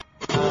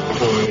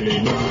More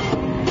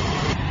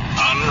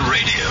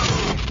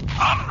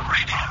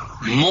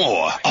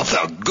of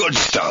the good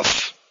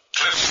stuff.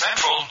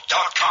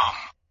 CliffCentral.com.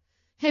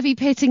 Heavy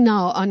petting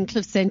now on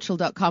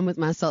CliffCentral.com with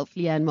myself,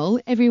 Leanne Mole,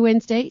 every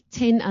Wednesday,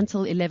 10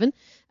 until 11.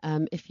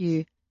 If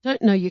you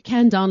don't know, you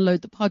can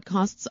download the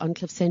podcasts on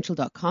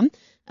CliffCentral.com,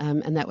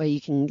 and that way you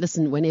can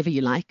listen whenever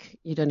you like.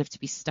 You don't have to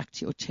be stuck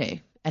to your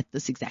chair at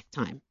this exact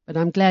time. But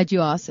I'm glad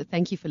you are, so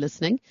thank you for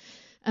listening.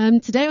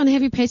 Today on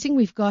Heavy Petting,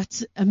 we've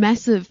got a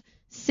massive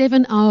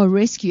 7-hour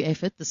rescue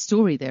effort, the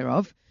story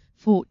thereof,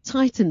 for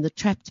Titan, the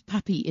trapped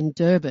puppy in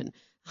Durban.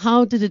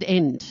 How did it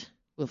end?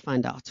 We'll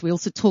find out. We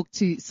also talked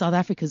to South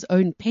Africa's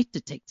own pet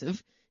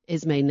detective,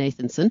 Esme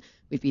Nathanson.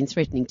 We've been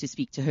threatening to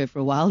speak to her for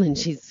a while, and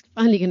she's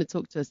finally going to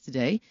talk to us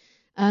today.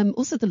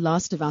 Also the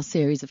last of our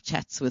series of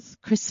chats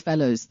with Chris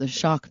Fellows, the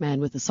shark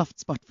man with a soft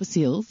spot for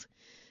seals.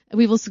 And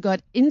we've also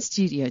got in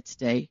studio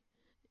today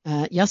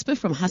Jasper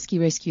from Husky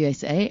Rescue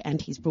SA,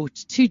 and he's brought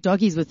 2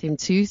 doggies with him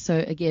too. So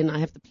again, I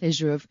have the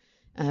pleasure of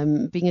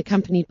being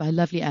accompanied by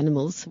lovely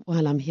animals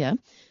while I'm here.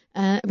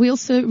 We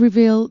also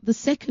reveal the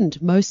second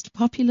most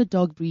popular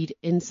dog breed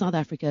in South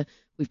Africa.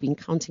 We've been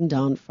counting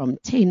down from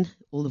 10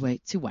 all the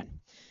way to 1.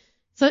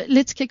 So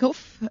let's kick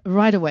off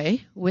right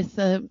away with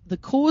the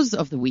cause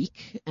of the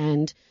week,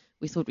 and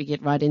we thought we'd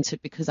get right into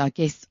it because our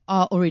guests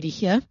are already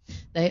here.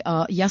 They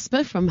are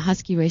Jasper from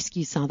Husky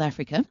Rescue South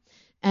Africa,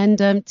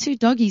 and 2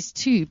 doggies,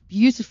 2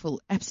 beautiful,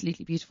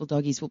 absolutely beautiful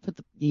doggies. We'll put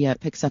the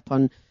pics up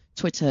on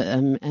Twitter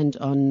and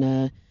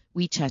on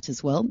WeChat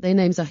as well. Their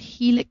names are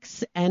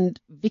Helix and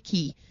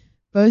Vicky,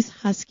 both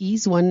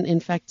huskies. One,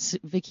 in fact,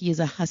 Vicky is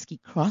a husky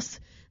cross.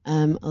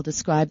 I'll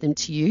describe them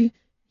to you.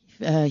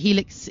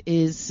 Helix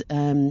is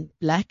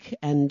black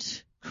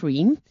and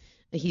cream.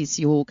 He's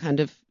your kind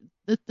of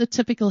the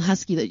typical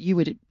husky that you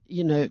would,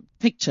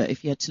 picture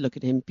if you had to look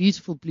at him.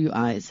 Beautiful blue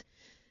eyes.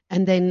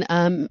 And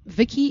then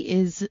Vicky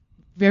is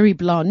very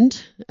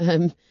blonde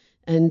and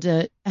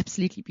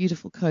absolutely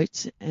beautiful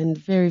coat and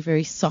very,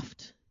 very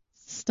soft,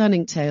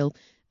 stunning tail.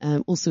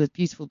 Also with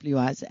beautiful blue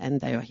eyes, and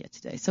they are here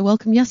today. So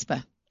welcome,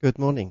 Jasper. Good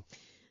morning.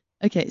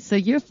 Okay, so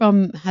you're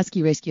from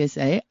Husky Rescue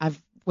SA.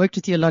 I've worked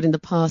with you a lot in the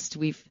past.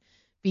 We've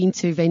been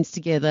to events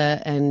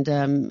together and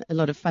a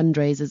lot of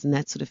fundraisers and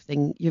that sort of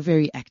thing. You're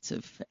very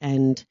active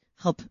and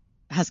help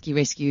Husky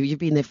Rescue. You've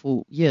been there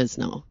for years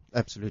now.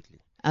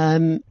 Absolutely.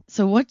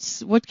 So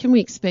what can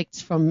we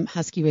expect from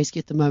Husky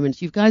Rescue at the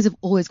moment? You guys have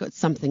always got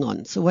something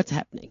on. So what's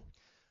happening?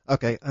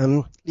 Okay,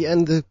 and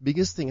the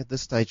biggest thing at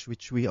this stage,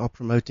 which we are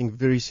promoting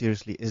very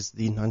seriously, is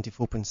the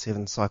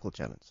 94.7 Cycle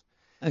Challenge.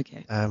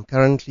 Okay.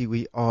 Currently,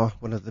 we are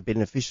one of the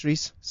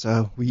beneficiaries,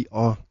 so we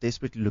are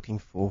desperately looking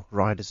for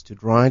riders to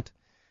ride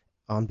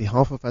on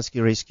behalf of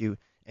Husky Rescue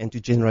and to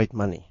generate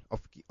money.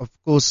 Of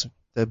course,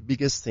 the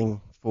biggest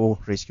thing for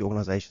rescue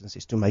organizations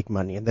is to make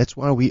money, and that's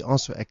why we are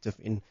so active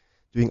in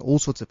doing all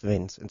sorts of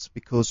events. It's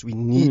because we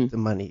need the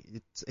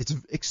money. It's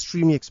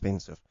extremely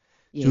expensive.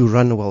 Yes. To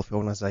run a welfare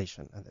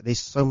organization.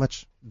 There's so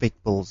much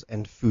vet bills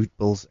and food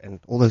bills and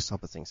all those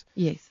type of things.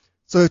 Yes.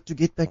 So to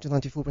get back to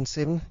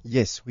 94.7,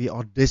 yes, we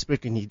are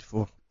desperately in need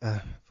for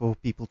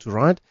people to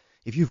ride.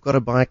 If you've got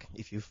a bike,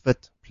 if you're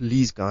fit,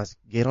 please, guys,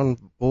 get on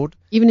board.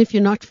 Even if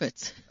you're not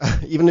fit.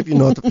 Even if you're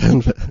not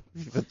fit,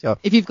 yeah.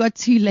 If you've got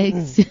 2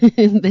 legs,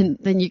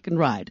 then you can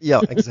ride.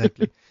 Yeah,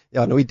 exactly.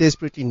 Yeah, no, we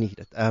desperately need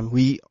it.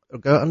 We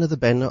go under the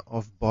banner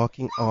of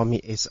Barking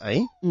Army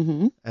SA,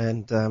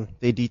 and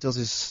their details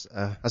is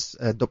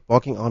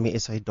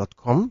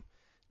barkingarmysa.com.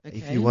 Okay.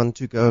 If you want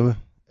to go,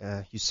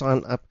 you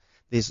sign up.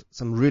 There's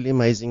some really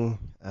amazing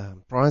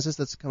prizes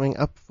that's coming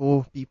up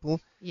for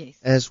people. Yes.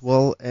 As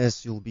well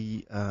as you'll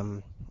be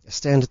a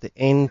stand at the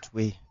end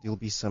where there'll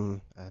be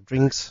some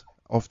drinks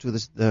after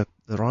the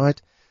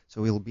ride,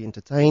 so we'll be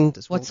entertained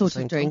as well. What sort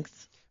of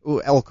drinks? Oh,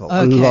 alcohol,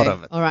 okay. A lot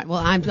of it. All right. Well,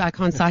 I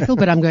can't cycle,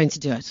 but I'm going to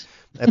do it.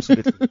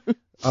 Absolutely.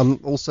 I'm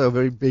also a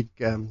very big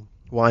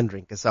wine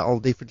drinker, so I'll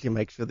definitely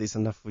make sure there's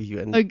enough for you.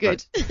 And oh,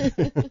 good.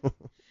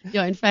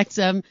 Yeah. In fact,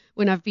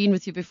 when I've been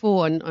with you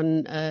before on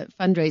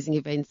fundraising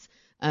events,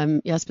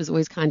 Jasper's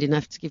always kind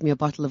enough to give me a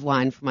bottle of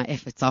wine for my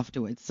efforts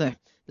afterwards. So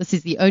this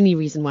is the only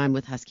reason why I'm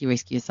with Husky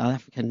Rescue South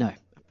Africa. No, I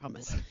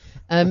promise.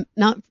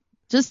 Now,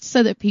 just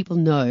so that people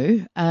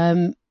know,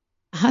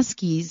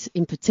 Huskies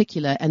in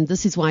particular, and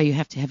this is why you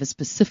have to have a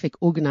specific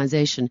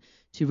organization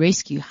to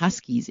rescue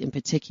Huskies in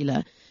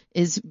particular,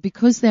 is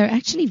because they're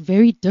actually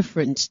very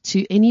different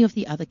to any of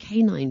the other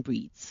canine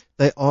breeds.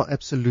 They are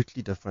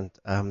absolutely different.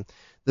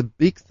 The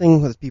big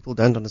thing that people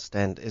don't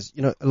understand is,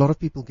 a lot of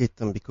people get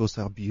them because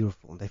they are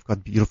beautiful. They've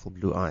got beautiful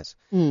blue eyes.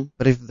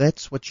 But if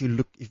that's what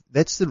if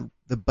that's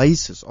the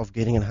basis of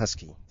getting a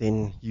husky,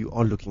 then you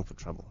are looking for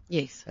trouble.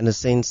 Yes. In the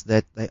sense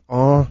that they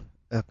are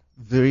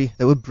they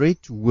were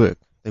bred to work.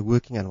 They're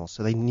working animals,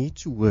 so they need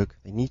to work.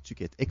 They need to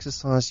get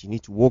exercise. You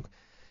need to walk.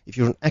 If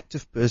you're an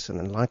active person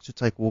and like to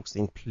take walks,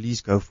 then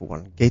please go for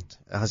one. Get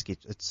a husky.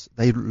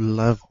 They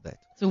love that.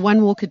 So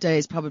one walk a day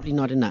is probably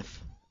not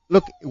enough.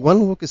 Look,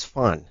 one walk is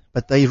fine,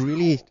 but they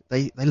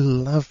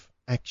love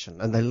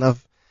action and they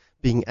love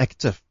being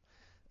active,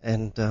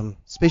 and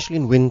especially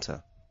in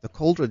winter, the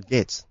colder it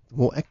gets, the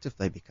more active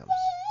they become.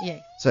 Yeah.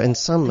 So in And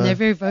summer, they're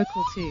very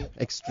vocal too.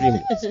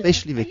 extremely,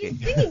 especially Are Vicky. you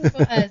singing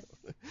for us?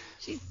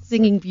 She's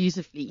singing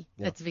beautifully.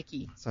 Yeah. That's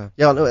Vicky. So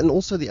yeah, no, and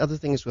also the other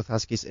thing is with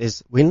huskies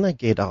is when they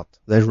get out,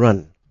 they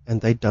run and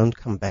they don't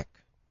come back.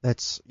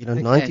 That's,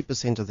 Okay.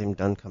 90% of them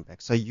don't come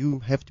back. So you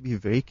have to be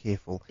very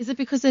careful. Is it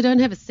because they don't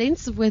have a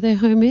sense of where their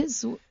home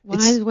is? Or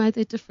It's- why are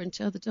they different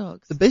to other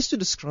dogs? The best to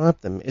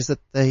describe them is that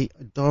they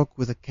a dog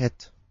with a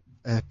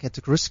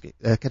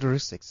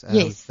characteristics.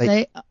 Yes,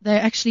 they're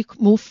actually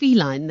more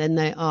feline than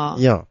they are.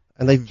 Yeah,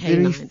 and they're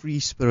very Canine.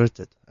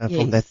 free-spirited from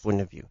Yes. that point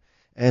of view.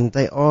 And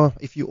they are,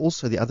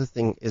 the other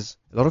thing is,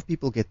 a lot of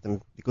people get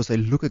them because they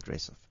look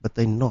aggressive, but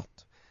they're not.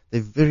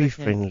 They're very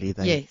Okay. friendly.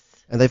 Yes.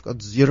 And they've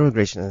got zero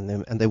aggression in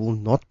them, and they will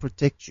not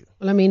protect you.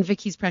 Well, I mean,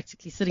 Vicky's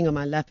practically sitting on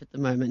my lap at the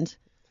moment.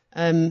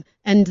 And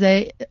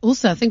they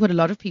also, I think what a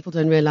lot of people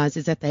don't realize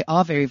is that they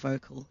are very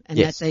vocal and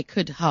Yes. that they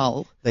could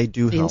howl They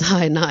do the howl.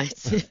 entire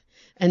night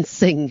and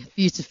sing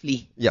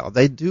beautifully. Yeah,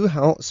 they do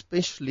howl,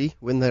 especially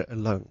when they're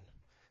alone.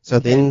 So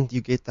Okay. then you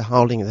get the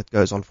howling that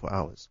goes on for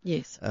hours.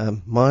 Yes.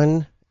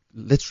 Mine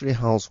literally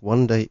howls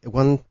one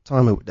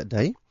time a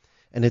day,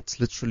 and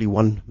it's literally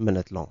 1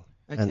 minute long.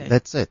 Okay. And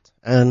that's it.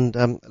 And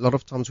a lot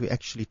of times we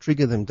actually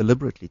trigger them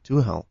deliberately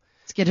to howl.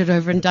 Let's get it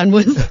over and done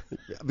with.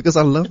 Yeah, because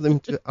I love them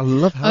I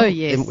love Oh,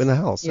 yes. them when they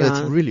howl. So Yeah,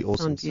 it's really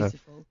awesome. Sound So,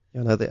 beautiful.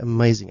 they're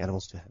amazing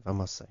animals to have, I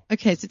must say.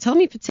 Okay, so tell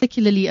me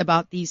particularly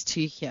about these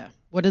two here.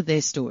 What are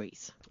their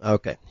stories?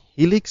 Okay.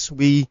 Helix,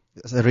 we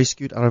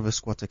rescued out of a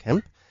squatter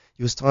camp.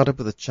 He was tied up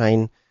with a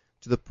chain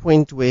to the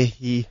point where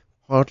he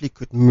hardly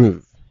could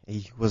move.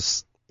 He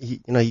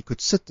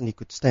could sit and he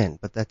could stand,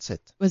 but that's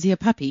it. Was he a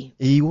puppy?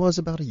 He was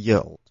about a year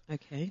old.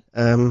 Okay.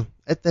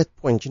 At that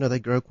point, they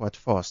grow quite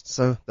fast.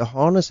 So the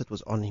harness that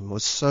was on him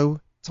was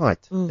so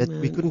tight Oh, that we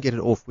man. couldn't get it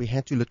off. We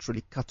had to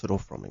literally cut it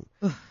off from him.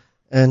 Ugh.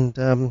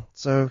 And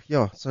so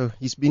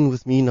he's been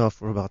with me now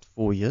for about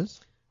 4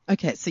 years.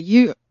 Okay, so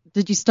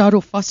did you start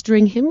off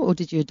fostering him or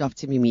did you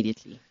adopt him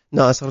immediately?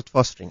 No, I started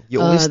fostering.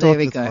 You Oh, always there start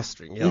we with go.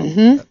 fostering. Yeah.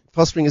 Mhm.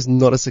 Fostering is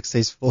not as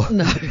successful.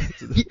 No.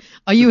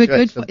 Are you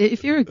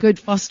if you're a good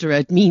fosterer,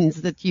 it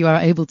means that you are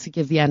able to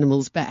give the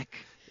animals back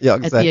Yeah,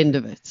 at exactly. the end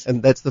of it.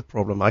 And that's the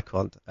problem. I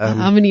can't.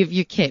 How many have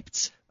you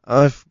kept?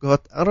 I've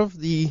got, out of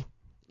the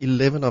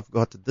 11 I've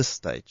got at this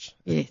stage,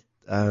 Yeah.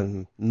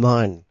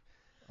 9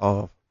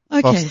 are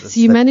Okay, fosters so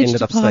you that managed ended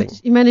to up part.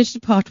 staying. You managed to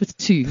part with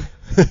 2.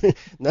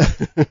 No.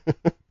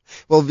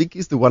 Well,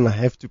 Vicky's the one I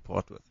have to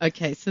part with.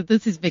 Okay, so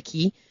this is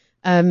Vicky.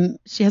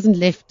 She hasn't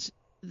left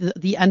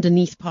the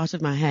underneath part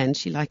of my hand.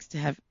 She likes to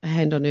have a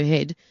hand on her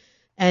head,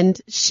 and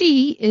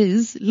she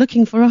is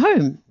looking for a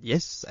home.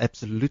 Yes,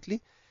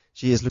 absolutely.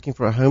 She is looking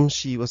for a home.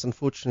 She was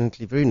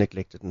unfortunately very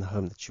neglected in the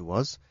home that she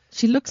was.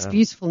 She looks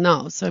beautiful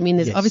now. So I mean,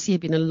 there's Yes. obviously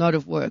been a lot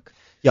of work.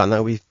 Yeah,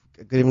 no, we've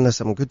given her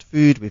some good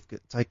food. We've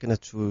taken her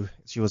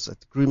she was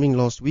at grooming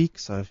last week,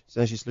 so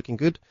she's looking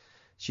good.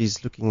 She's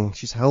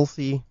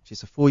healthy.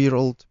 She's a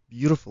 4-year-old,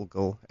 beautiful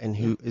girl, and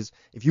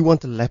if you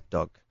want a lap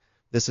dog,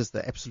 this is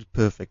the absolute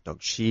perfect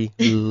dog. She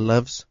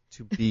loves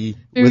to be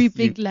Very with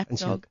big you, lap and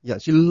dog.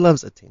 She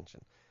loves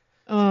attention.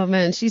 Oh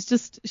man,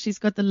 she's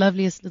got the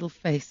loveliest little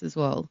face as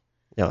well.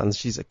 Yeah, and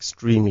she's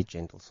extremely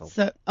gentle soul.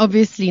 So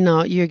obviously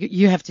now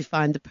you have to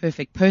find the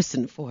perfect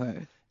person for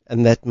her.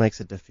 And that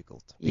makes it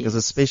difficult because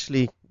Yes.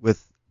 especially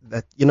with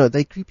that,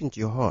 they creep into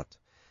your heart.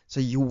 So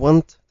you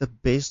want the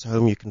best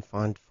home you can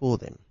find for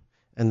them.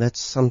 And that's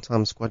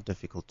sometimes quite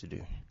difficult to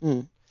do.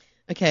 Mm.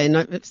 Okay,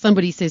 now if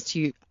somebody says to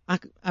you,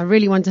 I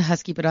really want a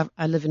husky, but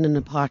I live in an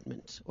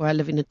apartment or I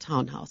live in a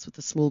townhouse with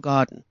a small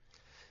garden.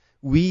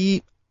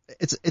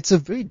 It's a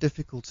very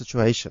difficult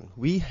situation.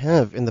 We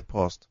have in the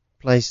past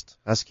placed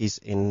huskies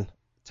in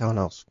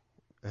townhouse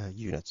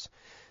units,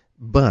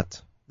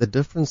 but the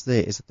difference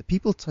there is that the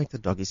people take the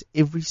doggies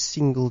every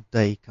single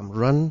day, come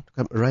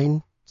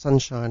rain,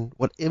 sunshine,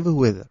 whatever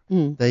weather,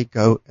 they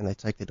go and they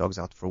take their dogs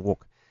out for a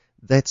walk.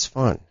 That's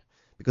fine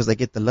because they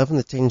get the love and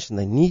attention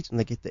they need and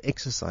they get the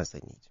exercise they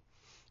need.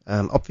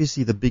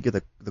 Obviously, the bigger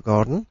the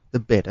garden, the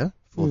better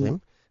for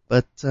them.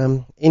 But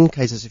in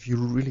cases if you're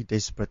really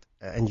desperate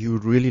and you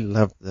really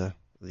love the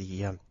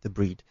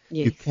breed,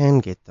 Yes. you can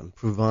get them,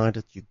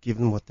 provided you give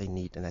them what they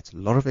need, and that's a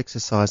lot of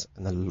exercise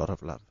and a lot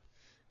of love.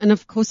 And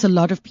of course, a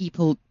lot of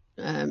people,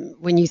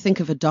 when you think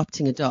of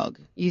adopting a dog,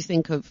 you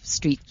think of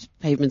street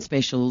pavement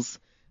specials,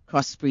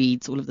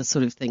 crossbreeds, all of this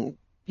sort of thing.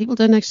 People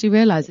don't actually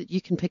realize that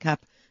you can pick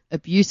up a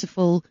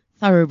beautiful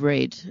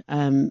thoroughbred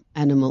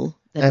animal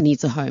that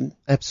needs a home.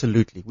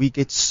 Absolutely. We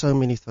get so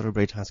many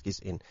thoroughbred huskies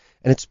in,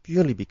 and it's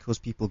purely because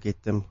people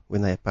get them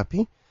when they're a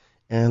puppy,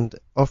 and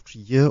after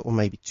a year or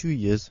maybe 2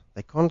 years,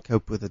 they can't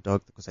cope with the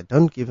dog because they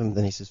don't give them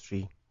the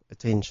necessary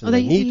attention Are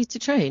they need. easy to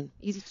train?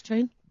 Easy to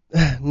train?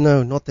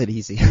 No, not that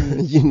easy.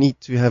 You need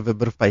to have a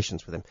bit of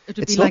patience with them. It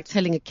would It's be not- like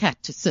telling a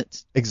cat to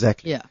sit.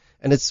 Exactly. Yeah.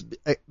 And it's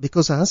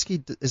because a husky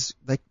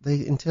they're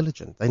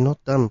intelligent. They're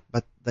not dumb,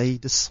 but they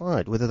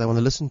decide whether they want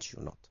to listen to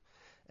you or not.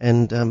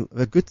 And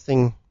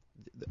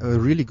a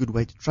really good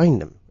way to train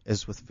them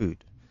is with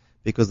food,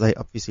 because they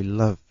obviously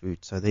love food.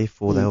 So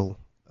therefore they'll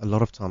a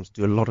lot of times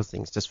do a lot of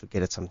things just for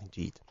get something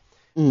to eat,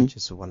 which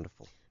is so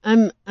wonderful.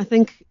 I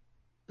think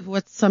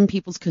what some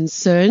people's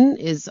concern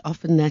is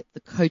often that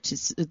the coat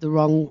is the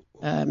wrong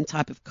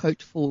type of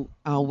coat for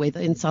our weather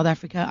in South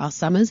Africa, our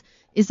summers.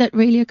 Is that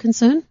really a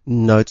concern?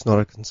 No, it's not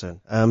a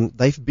concern.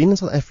 They've been in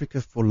South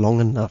Africa for long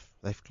enough.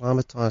 They've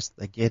climatized.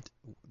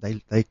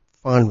 They're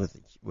fine with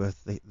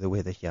the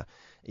weather here.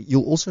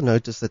 You'll also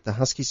notice that the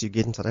huskies you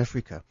get in South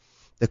Africa,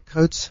 the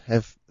coats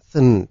have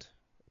thinned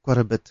quite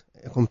a bit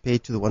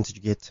compared to the ones that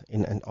you get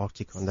in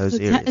Antarctica and those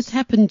areas. It's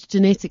happened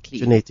genetically.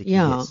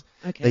 Yeah. Yes.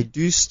 Okay. They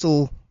do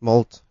still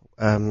molt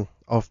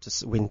after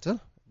winter,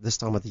 this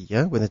time of the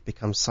year. When it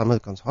becomes summer,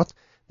 it becomes hot,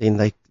 then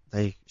they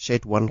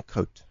shed one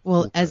coat.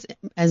 Well, as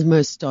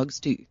most dogs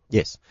do.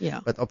 Yes. Yeah.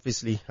 But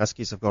obviously,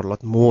 huskies have got a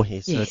lot more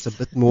hair, so Yes. it's a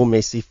bit more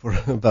messy for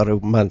about a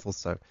month or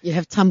so. You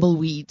have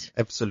tumbleweed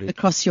Absolutely.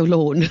 across your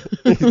lawn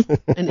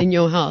and in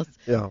your house.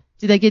 Yeah.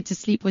 Do they get to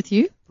sleep with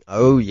you?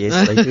 Oh,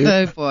 yes, they do.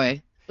 Oh,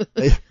 boy.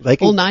 They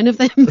can, All 9 of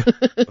them?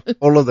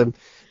 all of them.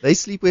 They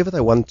sleep wherever they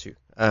want to.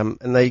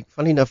 And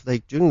funny enough,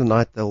 during the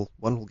night,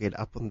 one will get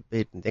up on the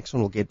bed, and the next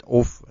one will get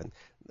off,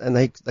 and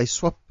they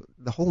swap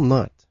the whole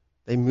night.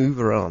 They move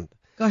around.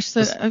 Gosh,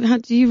 so how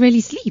do you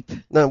really sleep?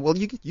 No, well,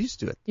 you get used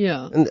to it.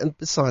 Yeah. And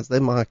besides,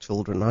 they're my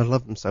children. I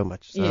love them so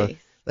much. So Yes.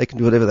 they can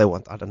do whatever they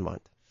want. I don't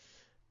mind.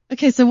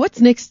 Okay, so what's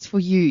next for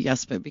you,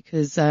 Jasper?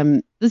 Because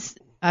something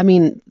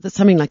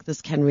like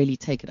this can really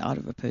take it out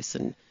of a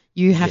person.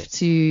 You have Yes.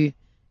 to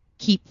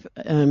keep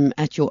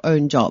at your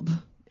own job,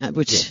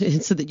 which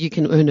so that you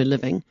can earn a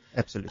living.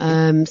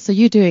 Absolutely. So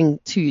you're doing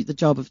the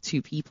job of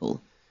 2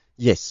 people.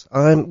 Yes.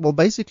 I'm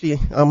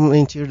an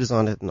interior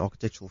designer at an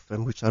architectural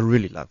firm, which I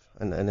really love.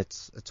 And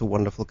it's a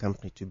wonderful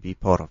company to be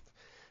part of.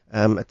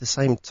 At the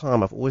same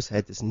time, I've always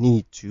had this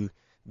need to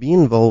be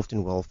involved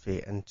in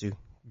welfare and to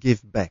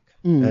give back.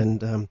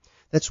 And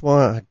that's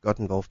why I got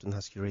involved in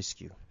Husky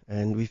Rescue.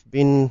 And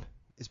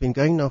it's been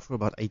going now for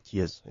about 8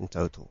 years in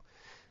total.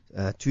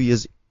 2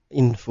 years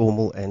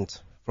informal,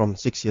 and from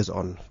 6 years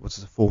on, which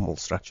is a formal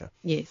structure.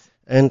 Yes.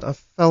 And I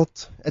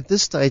felt, at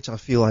this stage, I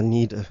feel I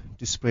need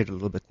to spread a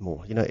little bit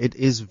more. It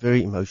is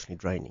very emotionally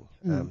draining.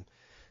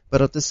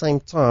 But at the same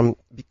time,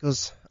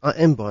 because I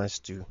am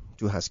biased to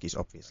huskies,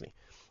 obviously,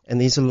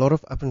 and there's a lot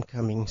of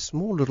up-and-coming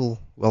small little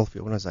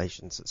welfare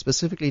organizations,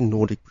 specifically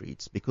Nordic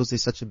breeds, because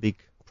there's such a big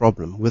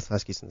problem with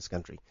huskies in this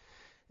country.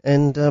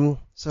 And I'm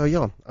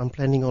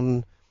planning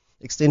on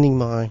extending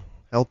my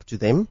help to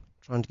them,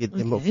 trying to get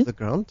them off the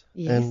ground.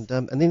 Yes. And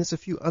then there's a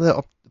few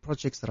other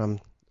projects that I'm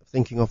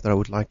thinking of that I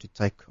would like to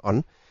take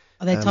on.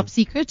 Are they top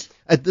secret?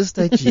 At this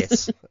stage,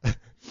 yes.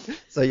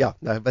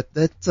 But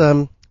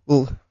that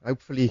will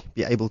hopefully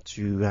be able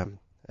to have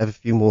a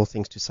few more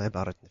things to say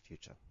about it in the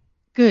future.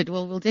 Good.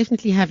 Well, we'll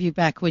definitely have you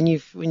back when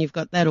you've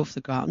got that off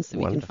the ground, so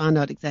we can find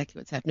out exactly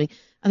what's happening.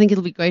 I think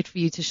it'll be great for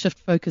you to shift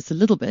focus a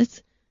little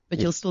bit, but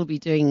you'll still be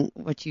doing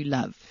what you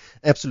love.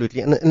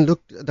 Absolutely. And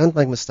look, don't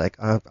make a mistake.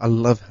 I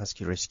love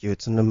Husky Rescue.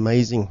 It's an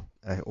amazing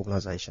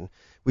organization.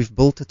 We've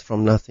built it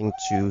from nothing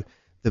to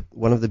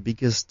one of the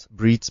biggest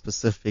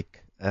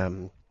breed-specific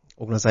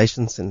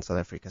organizations in South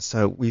Africa.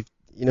 So we've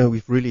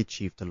really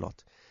achieved a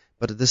lot.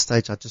 But at this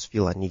stage, I just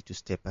feel I need to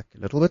step back a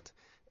little bit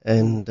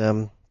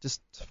and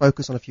just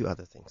focus on a few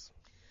other things.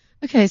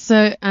 Okay,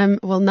 so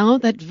now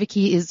that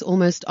Vicky is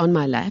almost on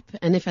my lap,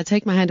 and if I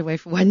take my hand away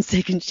for 1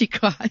 second, she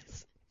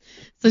cries.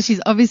 So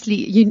she's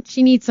obviously,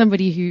 she needs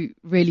somebody who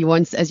really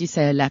wants, as you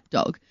say, a lap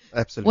dog.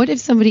 Absolutely. What if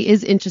somebody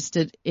is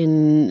interested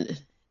in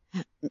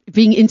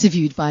being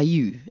interviewed by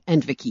you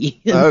and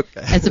Vicky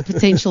as a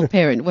potential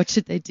parent? What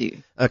should they do?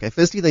 Okay,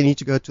 firstly, they need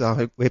to go to our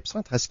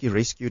website,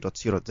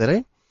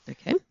 huskyrescue.co.za.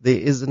 Okay. There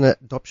is an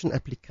adoption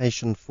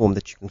application form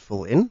that you can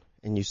fill in,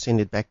 and you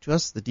send it back to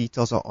us. The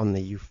details are on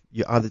there.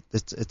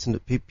 It's in a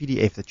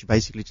PDF that you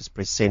basically just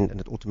press send, and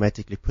it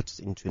automatically puts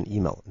it into an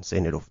email and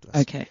send it off to us.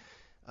 Okay.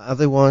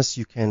 Otherwise,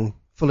 you can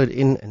fill it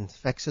in and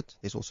fax it.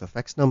 There's also a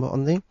fax number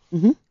on there.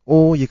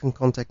 Or you can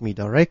contact me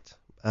direct.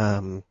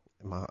 My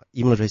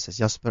email address is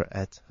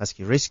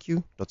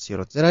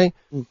jasper@huskyrescue.co.za,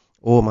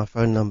 or my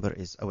phone number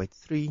is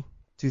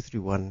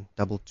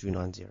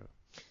 083-231-2290.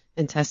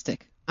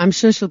 Fantastic. I'm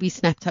sure she'll be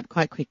snapped up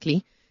quite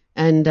quickly.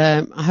 And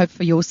I hope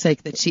for your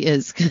sake that she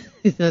is.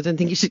 I don't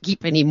think you should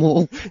keep any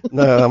more.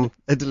 No, I'm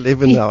at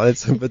 11 now.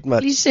 It's a bit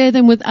much. Please share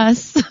them with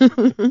us.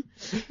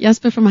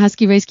 Jasper from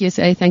Husky Rescue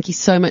SA, thank you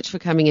so much for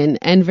coming in,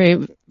 and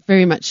very,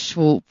 very much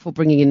for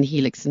bringing in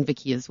Helix and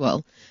Vicky as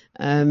well.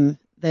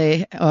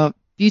 They are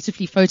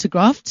beautifully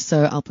photographed,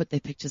 so I'll put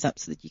their pictures up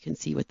so that you can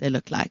see what they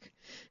look like.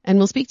 And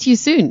we'll speak to you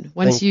soon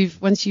once you've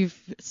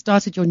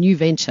started your new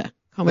venture.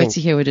 Can't wait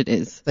to hear what it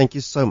is. Thank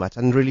you so much,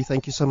 and really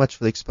thank you so much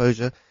for the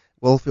exposure.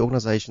 Welfare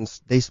organizations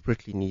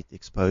desperately need the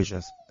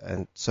exposures,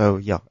 and so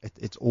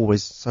it's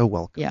always so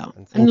welcome. Yeah,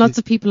 and lots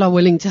of people are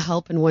willing to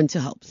help and want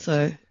to help.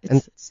 So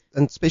and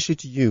especially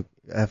to you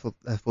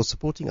for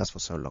supporting us for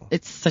so long.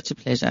 It's such a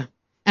pleasure,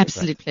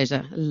 absolute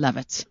pleasure. I love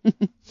it.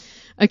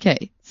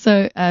 Okay,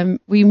 so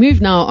we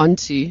move now on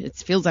to. It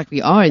feels like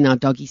we are in our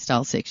doggy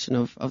style section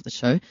of the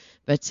show,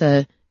 but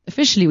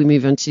officially we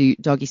move on to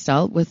doggy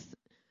style with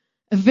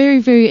a very,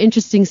 very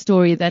interesting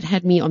story that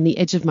had me on the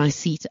edge of my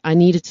seat. I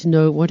needed to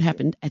know what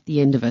happened at the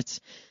end of it.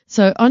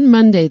 So on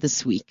Monday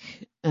this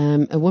week,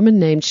 a woman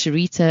named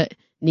Sharita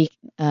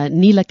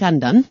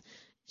Neelakandan,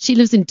 she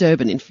lives in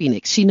Durban in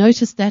Phoenix. She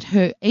noticed that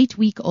her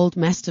 8-week-old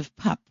Mastiff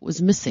pup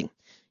was missing.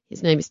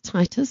 His name is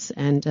Titus,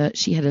 and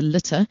she had a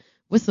litter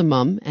with the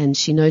mom, and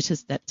she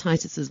noticed that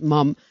Titus's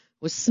mom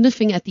was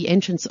sniffing at the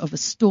entrance of a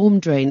storm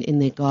drain in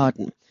their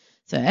garden.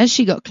 So as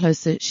she got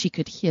closer, she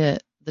could hear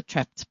the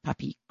trapped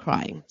puppy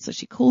crying. So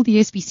she called the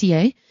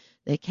SPCA.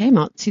 They came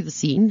out to the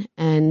scene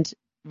and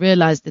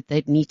realized that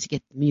they'd need to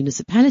get the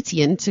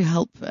municipality in to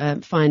help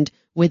find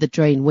where the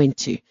drain went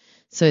to.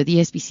 So the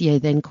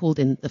SPCA then called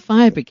in the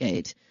fire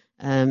brigade.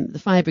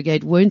 The fire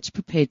brigade weren't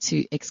prepared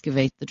to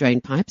excavate the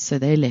drain pipe, so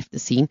they left the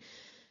scene.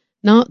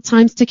 Now,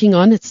 time's ticking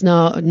on. It's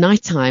now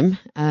nighttime,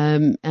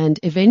 and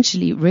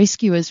eventually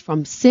rescuers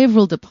from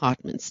several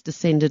departments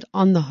descended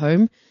on the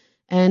home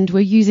and were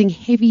using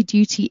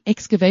heavy-duty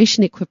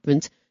excavation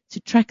equipment to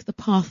track the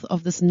path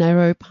of this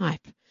narrow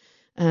pipe.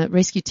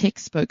 Rescue Tech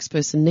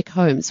spokesperson Nick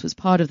Holmes was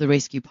part of the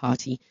rescue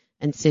party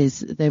and says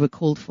they were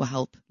called for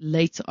help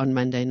late on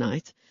Monday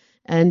night.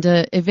 And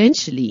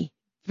eventually,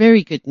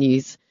 very good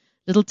news,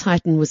 little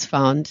Titus was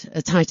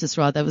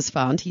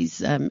found.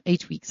 He's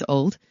 8 weeks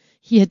old.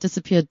 He had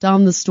disappeared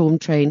down the storm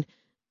drain,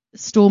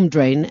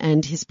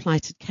 and his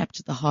plight had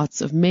captured the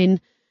hearts of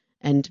men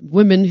and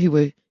women who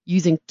were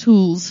using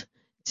tools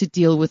to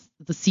deal with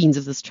the scenes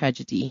of this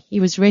tragedy.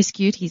 He was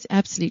rescued. He's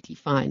absolutely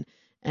fine.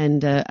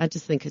 And I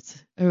just think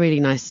it's a really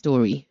nice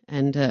story.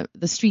 And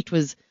the street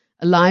was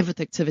alive with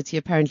activity.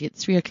 Apparently at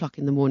 3 o'clock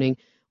in the morning,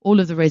 all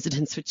of the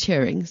residents were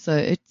cheering. So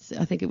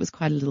I think it was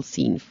quite a little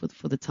scene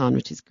for the town,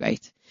 which is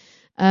great.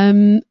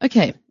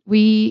 Okay,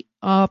 we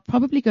are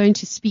probably going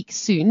to speak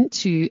soon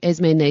to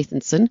Esme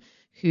Nathanson,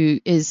 who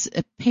is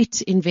a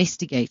pet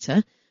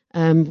investigator.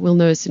 We'll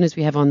know as soon as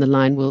we have on the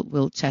line.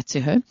 We'll chat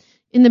to her.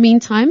 In the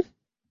meantime,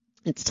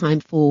 it's time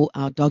for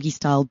our doggy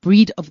style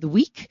breed of the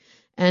week,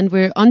 and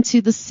we're on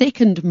to the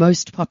second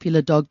most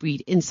popular dog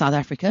breed in South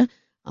Africa.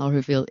 I'll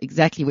reveal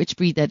exactly which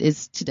breed that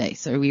is today.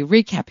 So we're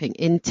recapping.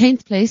 In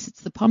 10th place,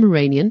 it's the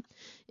Pomeranian.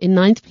 In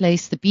 9th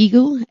place, the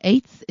Beagle.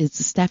 8th is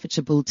the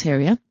Staffordshire Bull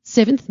Terrier.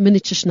 7th,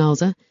 Miniature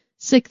Schnauzer.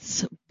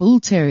 6th, Bull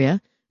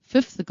Terrier.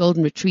 5th, the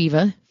Golden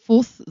Retriever.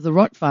 4th, the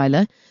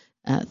Rottweiler.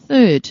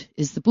 3rd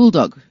is the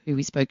Bulldog, who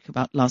we spoke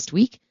about last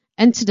week.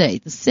 And today,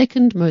 the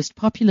second most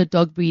popular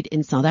dog breed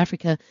in South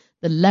Africa,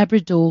 the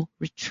Labrador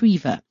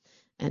Retriever.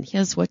 And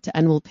here's what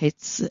Animal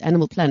Planet's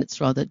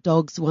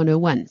Dogs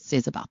 101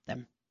 says about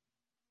them.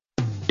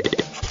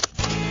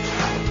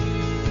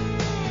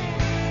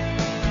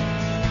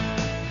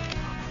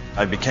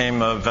 I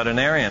became a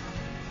veterinarian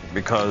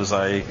because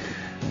I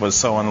was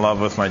so in love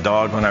with my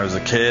dog when I was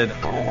a kid.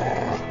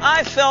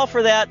 I fell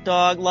for that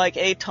dog like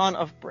a ton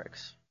of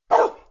bricks.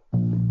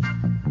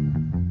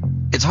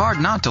 It's hard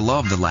not to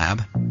love the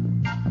lab.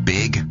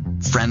 Big,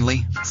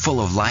 friendly, full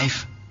of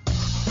life.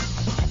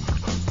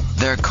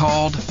 They're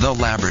called the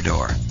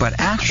Labrador, but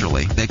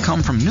actually they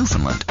come from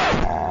Newfoundland.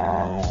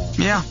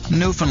 Yeah,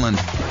 Newfoundland.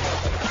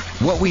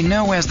 What we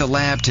know as the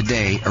Lab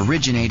today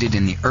originated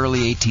in the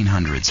early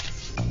 1800s,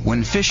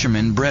 when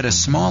fishermen bred a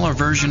smaller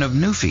version of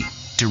Newfie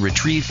to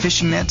retrieve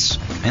fishing nets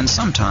and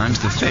sometimes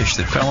the fish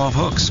that fell off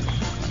hooks.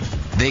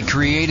 They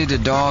created a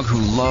dog who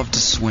loved to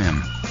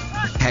swim,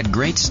 had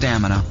great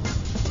stamina,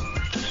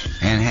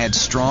 and had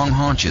strong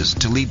haunches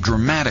to leap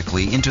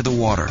dramatically into the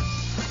water.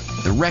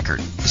 The record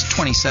is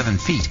 27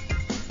 feet.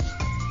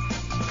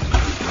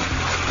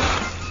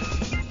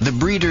 The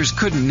breeders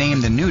couldn't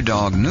name the new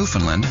dog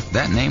Newfoundland.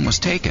 That name was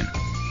taken.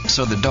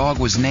 So the dog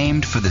was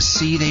named for the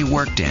sea they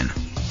worked in,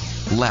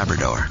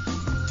 Labrador.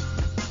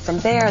 From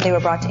there, they were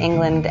brought to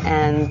England,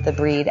 and the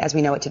breed, as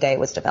we know it today,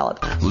 was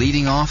developed.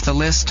 Leading off the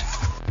list,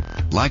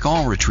 like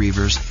all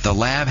retrievers, the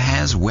Lab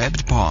has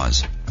webbed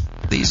paws.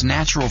 These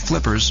natural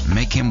flippers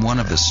make him one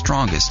of the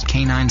strongest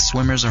canine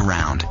swimmers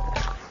around.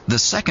 The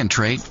second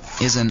trait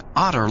is an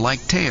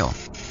otter-like tail.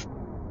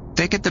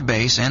 Thick at the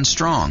base and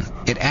strong,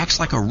 it acts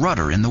like a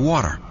rudder in the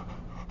water.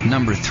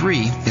 Number 3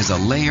 is a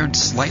layered,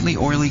 slightly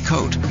oily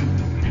coat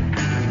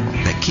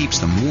that keeps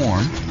them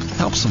warm,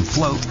 helps them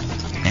float,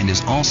 and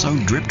is also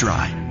drip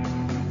dry.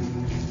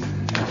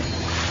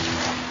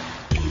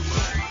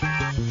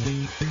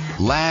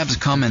 Labs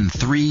come in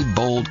 3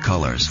 bold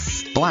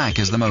colors. Black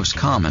is the most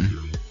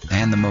common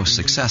and the most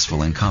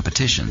successful in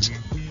competitions.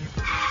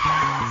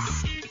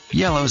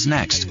 Yellow's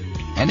next,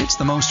 and it's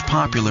the most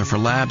popular for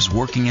Labs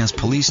working as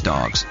police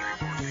dogs.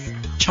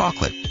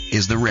 Chocolate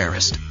is the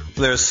rarest.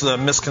 There's a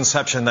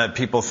misconception that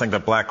people think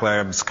that black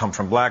labs come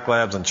from black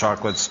labs and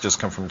chocolates just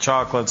come from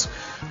chocolates,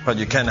 but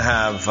you can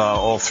have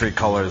all 3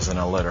 colors in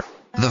a litter.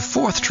 The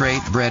 4th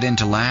trait bred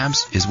into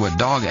Labs is what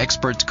dog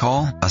experts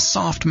call a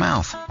soft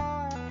mouth.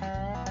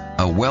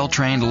 A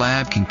well-trained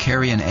Lab can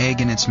carry an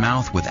egg in its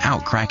mouth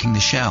without cracking the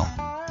shell.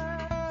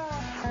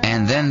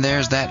 And then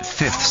there's that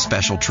 5th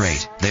special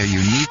trait, their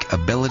unique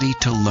ability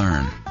to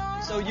learn.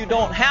 So you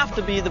don't have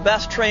to be the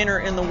best trainer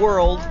in the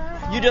world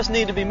You just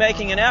need to be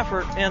making an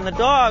effort, and the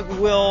dog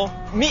will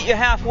meet you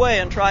halfway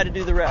and try to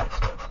do the rest.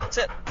 That's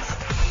it.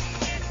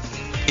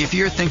 If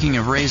you're thinking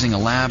of raising a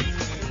lab,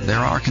 there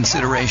are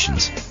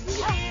considerations.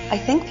 I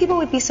think people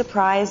would be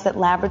surprised that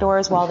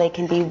Labradors, while they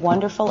can be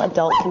wonderful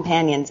adult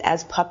companions,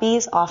 as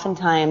puppies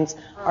oftentimes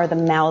are the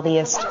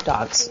mouthiest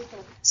dogs.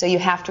 So you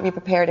have to be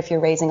prepared if you're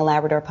raising a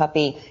Labrador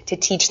puppy to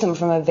teach them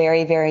from a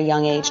very, very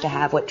young age to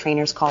have what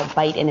trainers call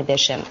bite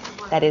inhibition.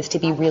 That is, to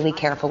be really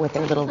careful with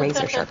their little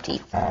razor-sharp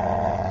teeth.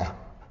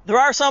 There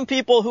are some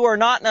people who are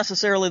not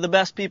necessarily the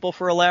best people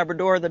for a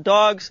Labrador. The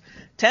dogs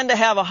tend to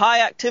have a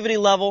high activity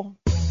level.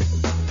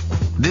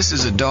 This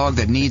is a dog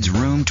that needs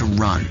room to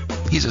run.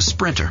 He's a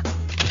sprinter,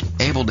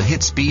 able to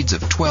hit speeds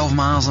of 12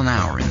 miles an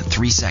hour in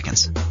 3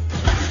 seconds.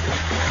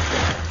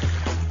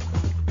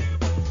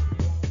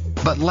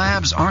 But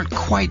labs aren't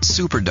quite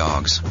super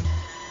dogs.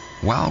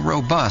 While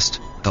robust,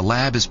 the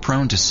lab is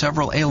prone to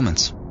several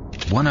ailments.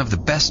 One of the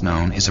best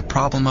known is a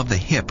problem of the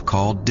hip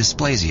called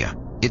dysplasia.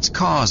 It's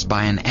caused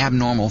by an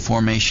abnormal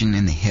formation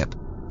in the hip.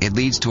 It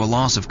leads to a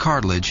loss of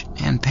cartilage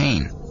and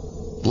pain.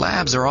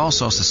 Labs are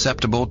also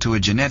susceptible to a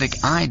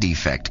genetic eye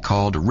defect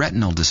called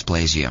retinal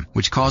dysplasia,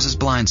 which causes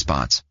blind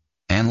spots.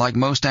 And like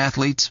most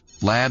athletes,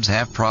 labs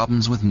have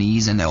problems with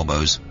knees and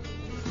elbows.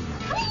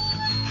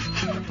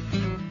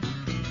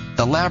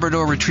 The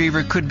Labrador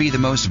Retriever could be the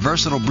most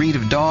versatile breed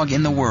of dog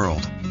in the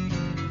world.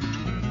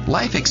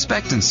 Life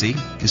expectancy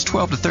is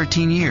 12 to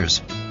 13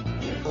 years.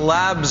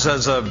 Labs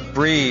as a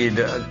breed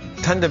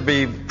tend to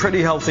be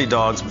pretty healthy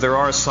dogs, but there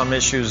are some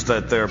issues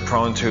that they're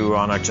prone to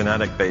on a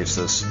genetic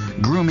basis.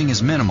 Grooming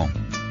is minimal,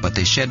 but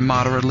they shed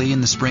moderately in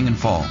the spring and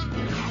fall.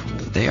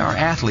 They are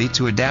athletes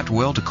who adapt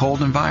well to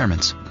cold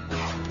environments.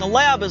 The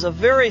Lab is a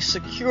very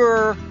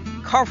secure,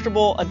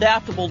 comfortable,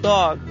 adaptable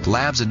dog.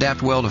 Labs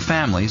adapt well to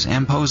families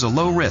and pose a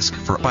low risk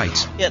for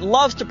bites. It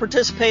loves to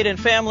participate in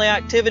family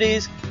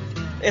activities.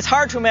 It's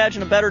hard to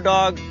imagine a better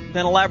dog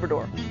than a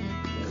Labrador.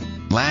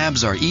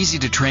 Labs are easy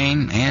to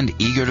train and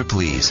eager to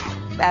please.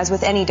 As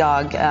with any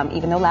dog,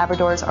 even though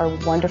Labradors are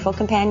wonderful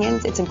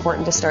companions, it's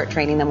important to start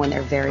training them when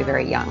they're very,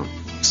 very young.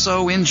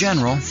 So in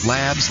general,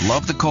 labs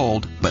love the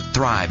cold but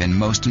thrive in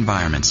most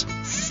environments.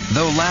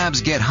 Though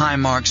labs get high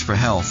marks for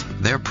health,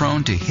 they're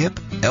prone to hip,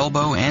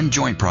 elbow, and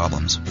joint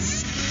problems.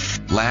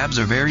 Labs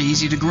are very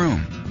easy to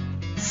groom.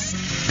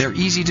 They're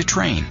easy to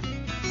train.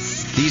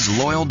 These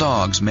loyal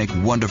dogs make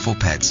wonderful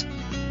pets.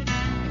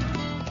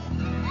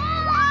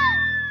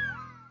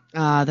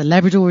 The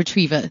Labrador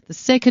Retriever, the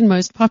second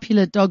most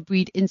popular dog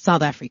breed in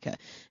South Africa,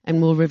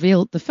 and we'll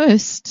reveal the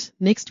first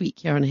next week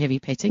here on Heavy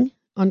Petting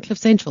on Cliff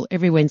Central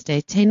every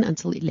Wednesday, 10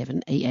 until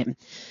 11 a.m.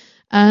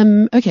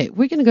 Okay,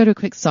 we're going to go to a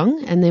quick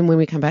song, and then when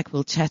we come back,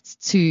 we'll chat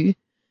to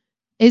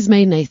Esme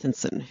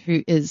Nathanson,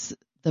 who is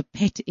the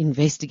pet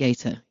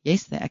investigator.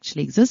 Yes, they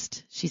actually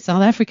exist. She's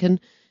South African,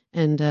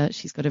 and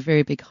she's got a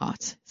very big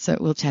heart. So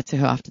we'll chat to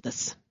her after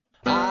this.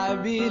 I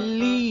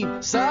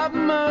believe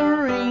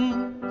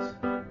submarines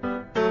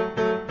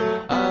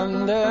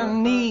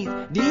underneath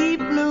deep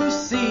blue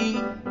sea.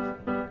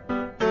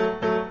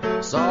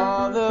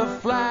 Saw the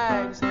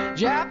flags,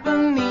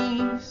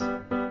 Japanese.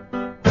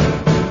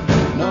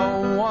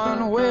 No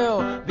one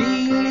will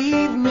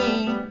believe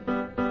me.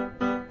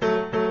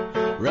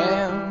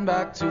 Ran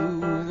back to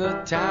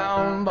the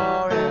town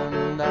bar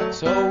and I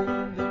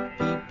told the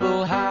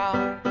people how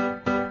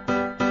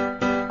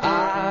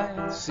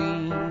I'd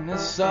seen a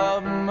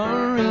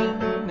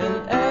submarine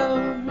and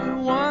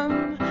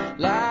everyone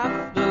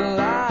laughed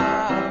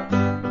aloud.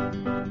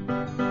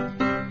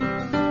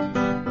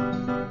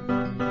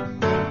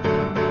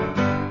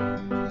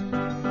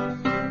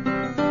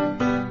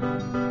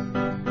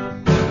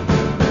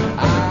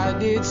 I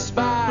did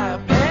spy a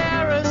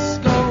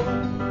periscope,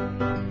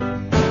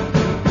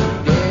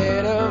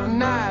 dead of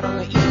night on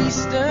the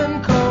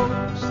eastern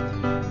coast.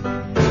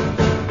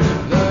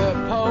 The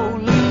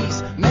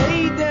police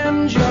made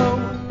them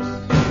jokes,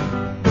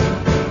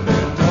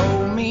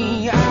 told me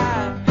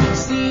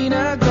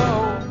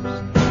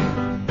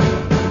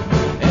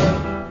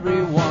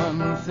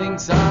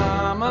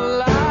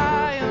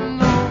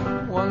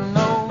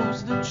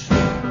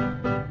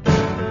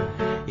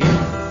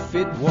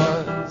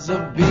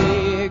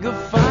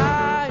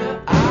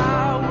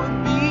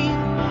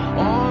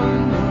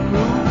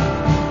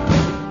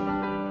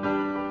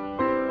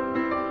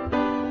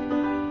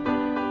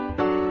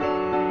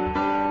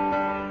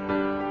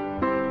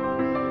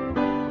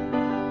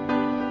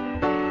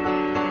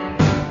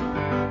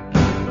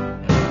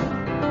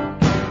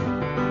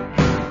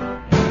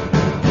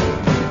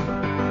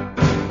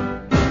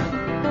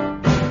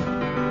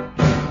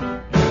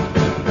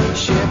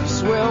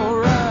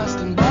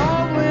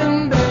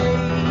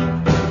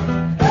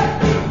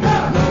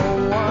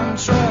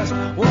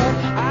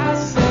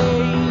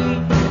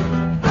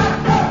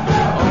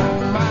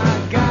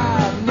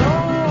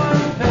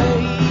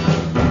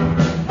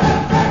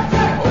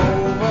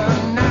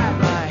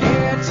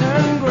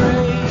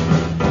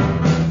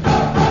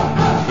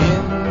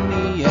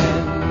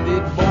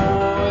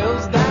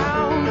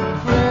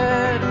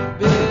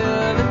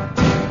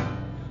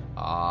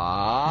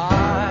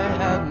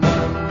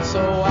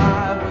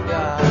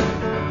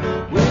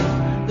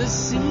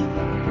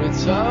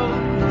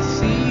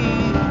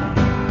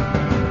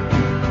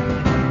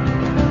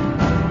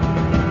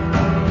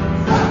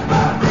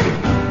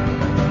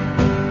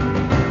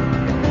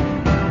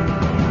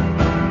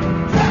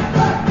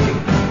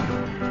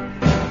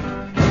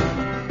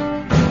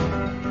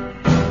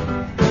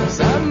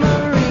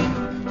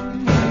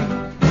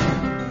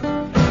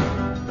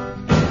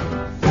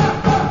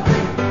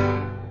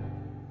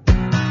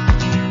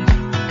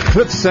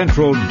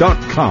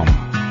CliffCentral.com.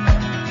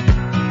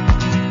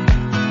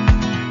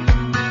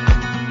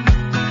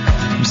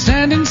 I'm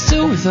standing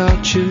still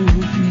without you,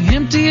 the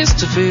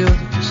emptiest of fields.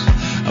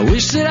 I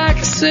wish that I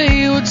could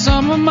say what's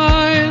on my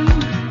mind.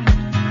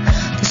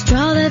 The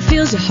straw that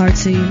fills your heart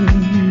so you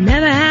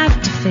never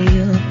have to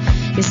feel.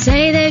 You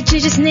say that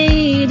you just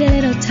need a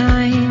little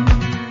time.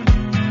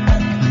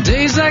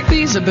 Days like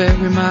these I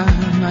bury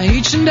my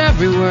each and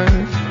every word,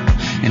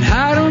 and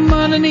hide them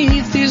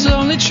underneath these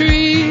lonely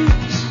trees.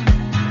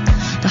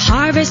 The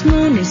harvest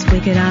moon is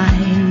wicked,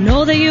 I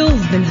know that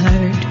you've been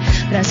hurt,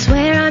 but I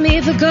swear I'm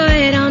here for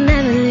good, I'll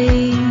never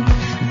leave.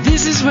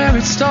 This is where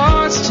it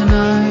starts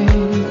tonight.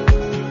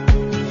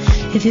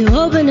 If you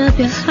open up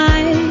your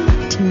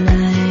heart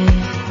tonight.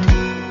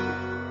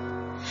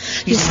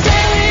 You're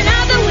staring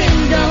out the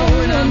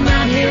window and I'm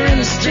out here in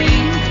the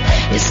street.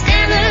 You're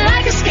standing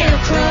like a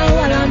scarecrow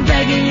while I'm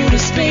begging you to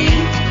speak.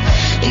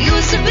 You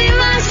used to be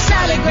my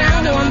solid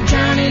ground, now I'm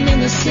drowning in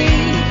the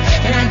sea.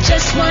 And I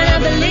just wanna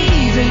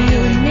believe in you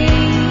and me.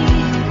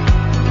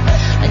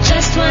 I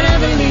just wanna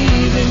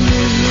believe in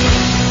you and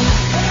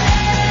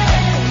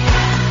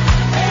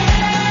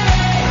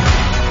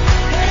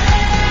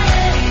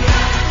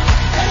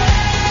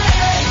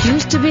me.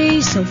 Used to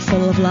be so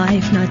full of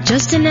life, not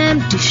just an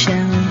empty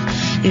shell.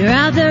 You're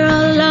out there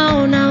all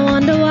alone, I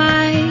wonder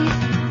why.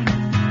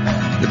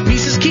 The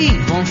pieces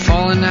keep on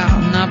falling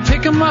out, and I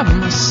pick them up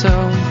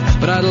myself.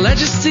 But I'd let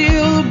you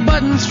steal the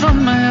buttons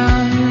from my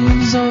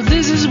eyes. Oh,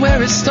 this is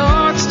where it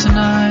starts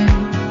tonight.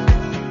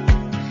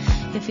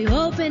 If you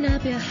open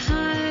up your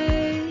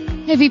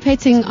heart. Heavy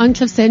petting on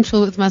Cliff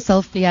Central with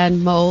myself,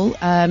 Leanne Mole.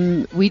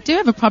 We do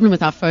have a problem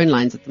with our phone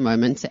lines at the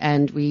moment,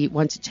 and we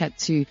want to chat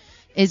to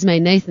Esme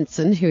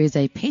Nathanson, who is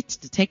a pet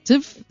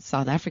detective,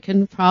 South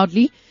African,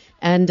 proudly.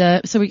 And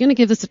so we're going to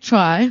give this a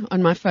try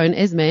on my phone.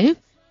 Esme? Yes,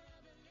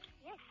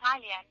 hi,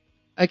 Leanne.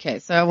 Okay,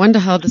 so I wonder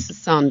how this is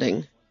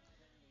sounding.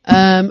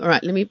 All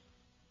right, let me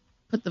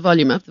put the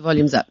volume up. The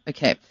volume's up.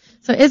 Okay.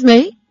 So,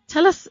 Esme,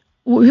 tell us,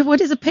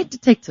 what is a pet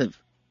detective?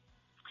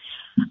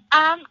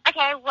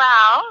 Okay,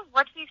 well,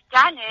 what we've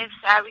done is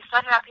we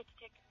started our pet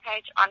detective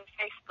page on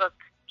Facebook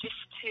just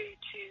to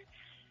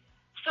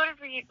sort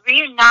of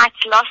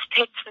reunite lost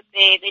pets with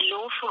their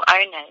lawful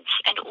owners.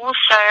 And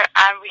also,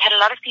 we had a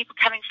lot of people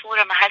coming forward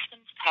on my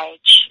husband's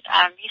page.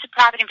 He's a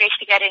private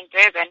investigator in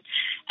Durban,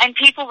 and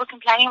people were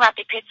complaining about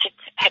their pets that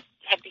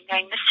had been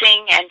going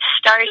missing and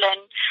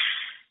stolen.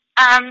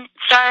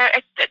 So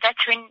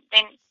that's when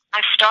then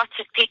I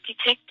started Pet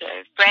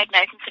Detective, Brad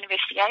Nathanson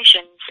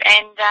Investigations,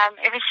 and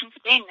ever since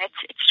then,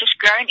 it's just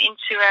grown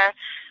into a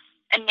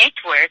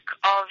network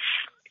of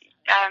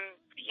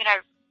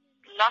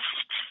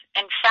lost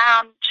and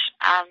found.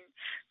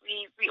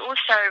 We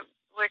also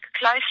work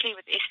closely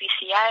with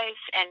SPCAs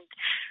and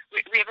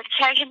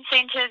rehabilitation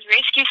centres,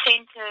 rescue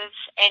centres,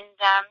 and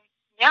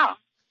yeah.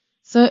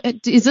 So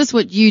is this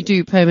what you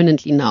do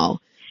permanently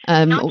now?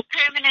 Not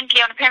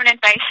permanently, on a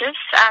permanent basis.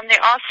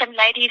 There are some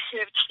ladies who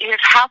have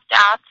helped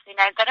out. You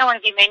know, they don't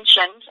want to be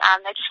mentioned.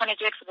 They just want to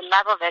do it for the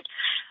love of it.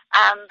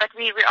 But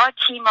we are a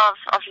team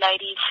of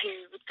ladies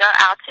who would go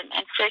out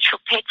and search for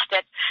pets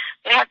that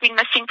have been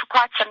missing for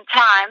quite some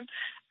time,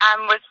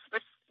 with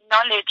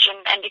knowledge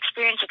and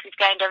experience that we've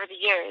gained over the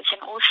years.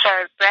 And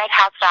also, Brad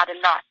helps out a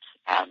lot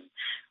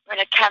when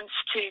it comes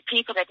to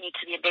people that need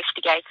to be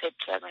investigated,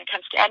 when it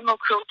comes to animal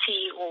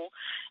cruelty or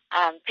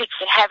pets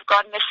that have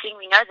gone missing.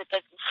 We know that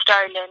they've been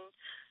stolen.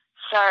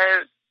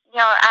 So,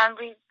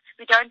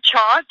 we don't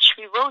charge.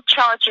 We will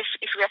charge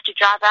if we have to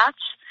drive out,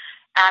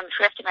 if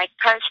we have to make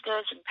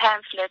posters and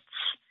pamphlets.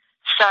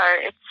 So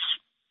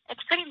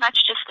it's pretty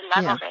much just the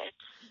love of it.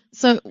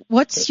 So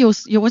what's your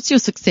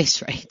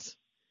success rate?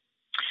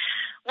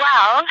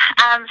 Well,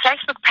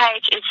 Facebook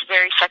page is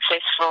very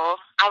successful.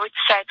 I would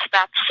say it's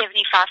about 75%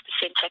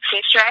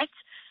 success rate.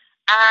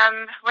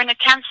 When it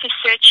comes to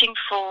searching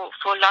for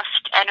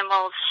lost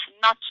animals,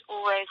 not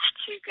always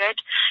too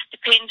good.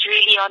 Depends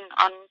really on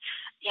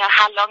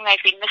how long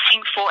they've been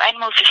missing for.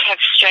 Animals just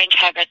have strange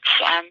habits.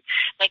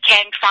 They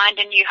can find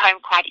a new home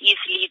quite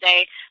easily.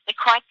 They're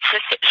quite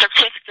accessible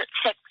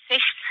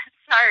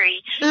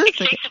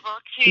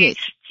to yes.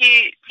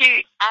 New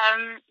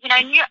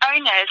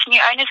owners.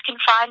 New owners can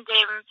find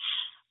them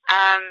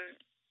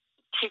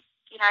to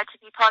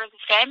be part of the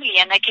family,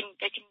 and they can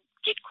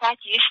get quite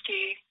used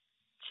to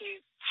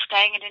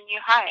staying in a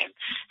new home.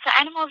 So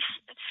animals,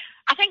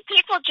 I think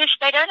people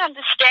they don't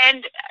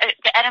understand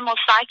the animal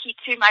psyche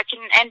too much,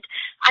 and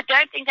I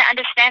don't think they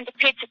understand the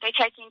pets that they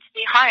take into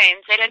their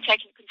homes. They don't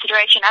take into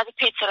consideration other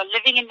pets that are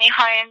living in their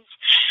homes.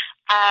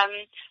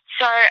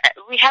 So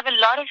we have a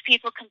lot of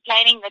people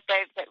complaining that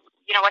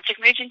once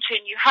they've moved into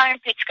a new home,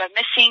 pets go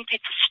missing,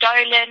 pets are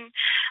stolen.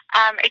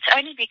 It's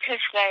only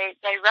because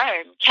they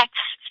roam. Cats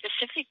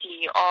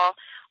specifically are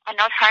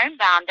not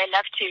homebound. They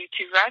love to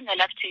roam. They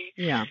love to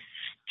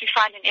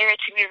find an area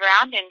to move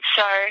around in.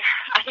 So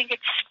I think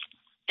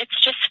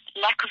it's just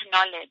lack of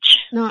knowledge.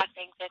 No. I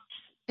think that.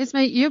 Esme,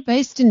 you're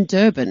based in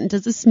Durban.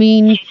 Does this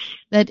mean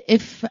that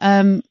if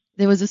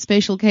there was a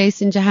special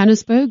case in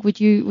Johannesburg,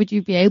 would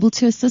you be able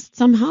to assist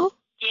somehow?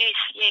 Yes,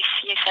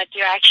 I do.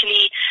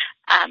 Actually,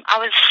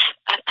 I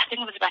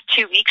think it was about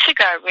 2 weeks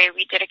ago where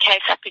we did a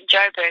case up in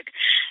Joburg,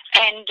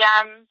 and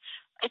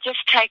it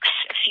just takes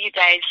a few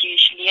days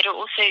usually. It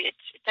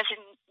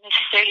doesn't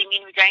necessarily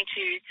mean we're going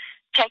to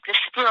take the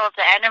spoor of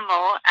the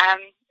animal.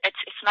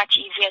 It's much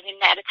easier than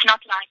that. It's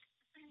not like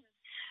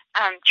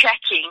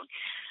tracking.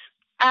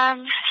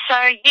 So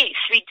yes,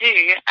 we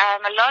do.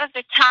 A lot of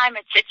the time,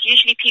 it's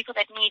usually people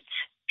that need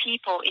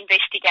people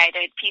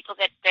investigated, people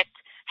that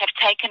have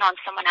taken on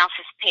someone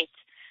else's pet.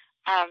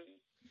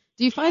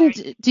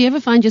 Do you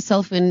ever find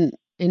yourself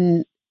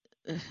in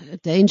a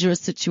dangerous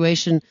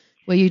situation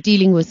where you're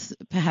dealing with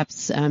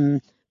perhaps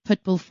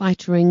pit bull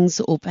fight rings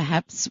or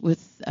perhaps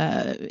with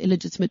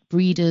illegitimate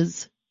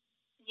breeders?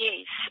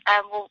 Yes.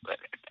 Well,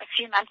 a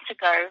few months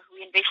ago,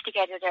 we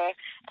investigated an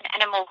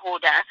animal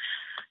hoarder.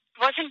 It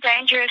wasn't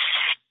dangerous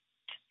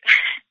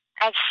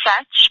as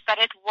such, but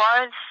it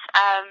was,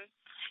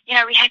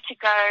 we had to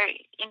go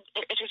in.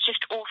 It was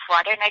just awful.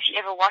 I don't know if you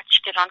ever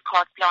watched it on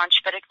Carte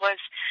Blanche, but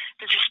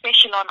there's a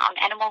special on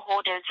animal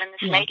hoarders, and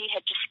this lady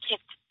had just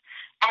kept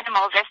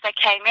animals as they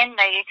came in.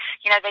 They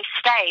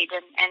stayed,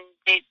 and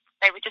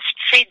they were just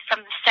fed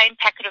from the same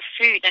packet of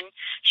food, and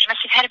she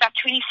must have had about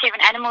 27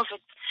 animals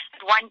at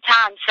one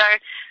time. So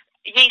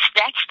yes,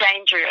 that's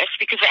dangerous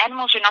because the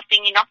animals were not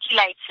being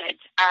inoculated.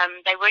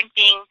 They weren't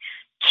being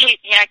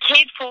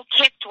cared for,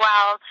 kept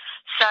well.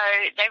 So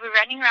they were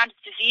running around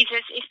with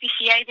diseases.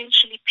 SPCA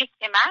eventually picked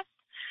them up.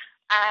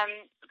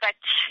 But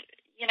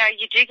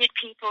you do get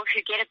people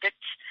who get a bit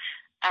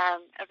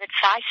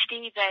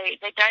feisty.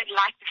 They don't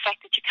like the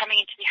fact that you're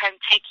coming into their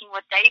home taking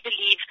what they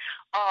believe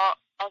are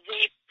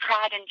their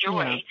pride and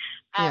joy.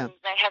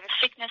 They have a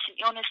sickness and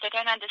illness. They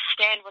don't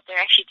understand what they're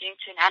actually doing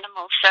to an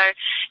animal. So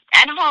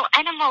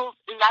animal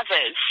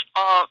lovers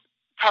are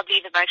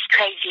probably the most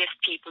craziest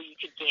people you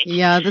could get.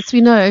 Yeah, this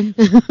we know.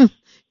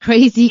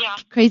 Crazy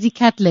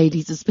cat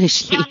ladies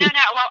especially. No.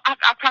 Well,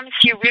 I promise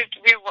you, we are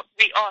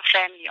a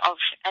family of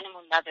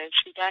animal lovers.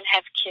 We don't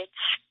have kids.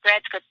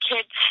 Brad's got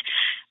kids,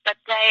 but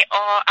they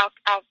are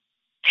our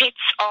pets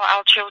are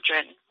our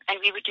children, and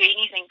we would do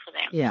anything for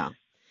them. Yeah.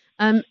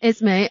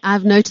 Esme,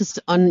 I've noticed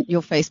on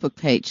your Facebook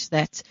page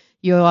that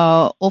you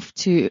are off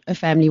to a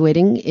family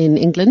wedding in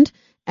England,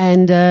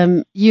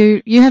 and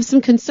you have some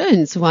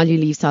concerns while you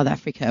leave South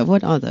Africa.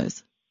 What are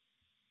those?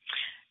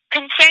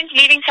 Concerns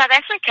leaving South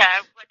Africa?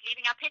 What,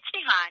 leaving our pets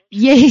behind?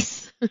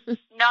 Yes.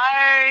 No,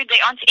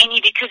 there aren't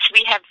any because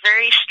we have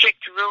very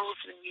strict rules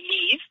when we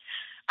leave.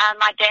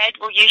 My dad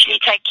will usually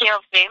take care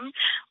of them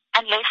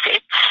unless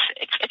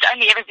it's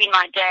only ever been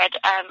my dad.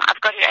 I've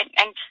got to,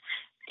 and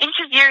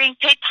interviewing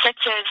pet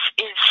sitters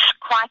is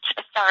quite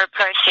a thorough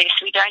process.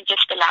 We don't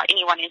just allow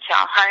anyone into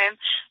our home.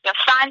 There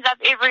are signs up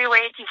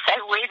everywhere to say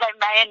where they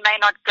may and may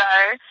not go.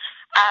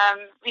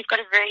 We've got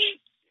a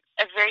very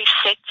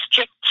set,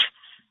 strict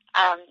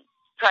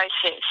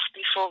process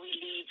before we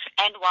leave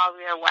and while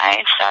we're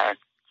away. So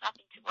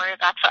nothing to worry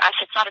about for us.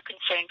 It's not a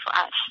concern for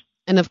us.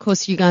 And of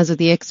course, you guys are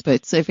the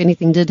experts. So if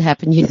anything did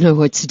happen, you'd know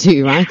what to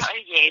do, right? Oh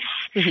yes.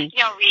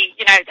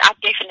 I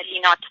definitely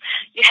not.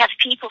 You have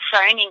people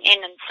phoning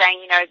in and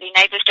saying, their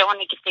neighbors don't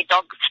want to give their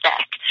dogs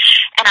back.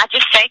 And I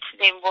just say to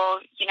them, well,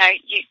 do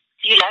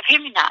you love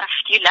him enough?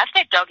 Do you love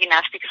that dog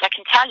enough? Because I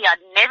can tell you I'd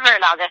never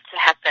allow that to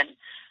happen.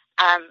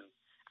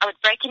 I would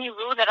break any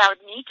rule that I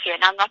would need to,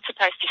 and I'm not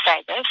supposed to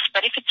say this,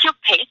 but if it's your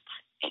pet,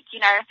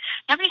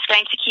 nobody's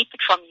going to keep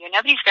it from you.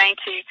 Nobody's going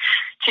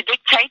to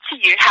dictate to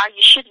you how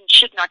you should and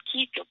should not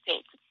keep your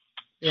pet.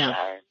 Yeah.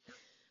 So.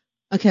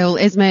 Okay, well,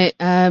 Esme,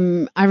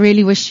 I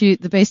really wish you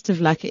the best of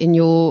luck in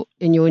your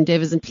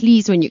endeavors, and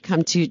please, when you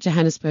come to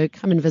Johannesburg,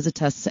 come and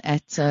visit us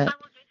at. I will definitely.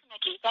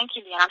 Thank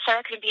you, Leon. I'm sorry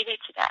I couldn't be there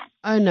today.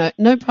 Oh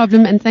no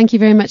problem, and thank you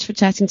very much for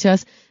chatting to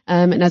us.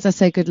 And as I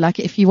say, good luck.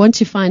 If you want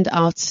to find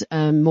out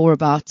more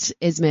about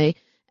Esme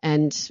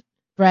and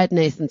Brad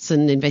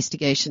Nathanson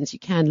Investigations, you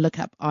can look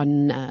up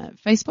on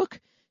Facebook.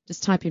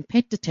 Just type in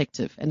Pet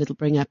Detective, and it'll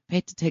bring up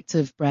Pet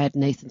Detective Brad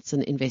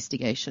Nathanson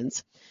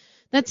Investigations.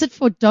 That's it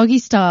for Doggy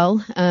Style,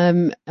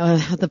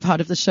 the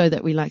part of the show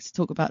that we like to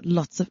talk about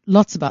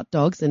lots about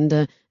dogs, and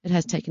it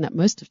has taken up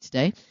most of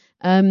today.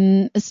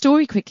 A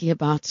story quickly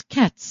about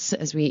cats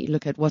as we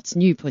look at what's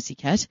new,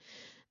 Pussycat.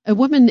 A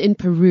woman in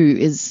Peru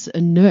is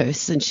a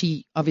nurse, and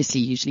she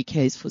obviously usually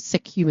cares for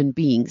sick human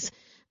beings.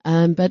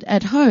 But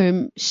at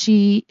home,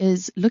 she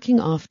is looking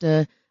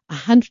after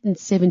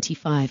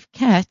 175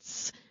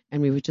 cats,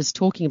 and we were just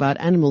talking about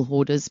animal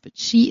hoarders, but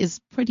she is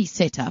pretty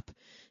set up.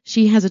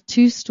 She has a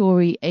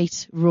 2-story,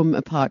 8-room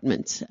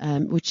apartment,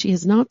 which she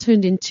has now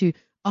turned into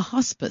a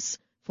hospice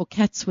for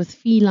cats with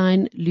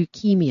feline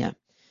leukemia.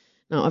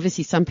 Now,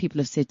 obviously, some people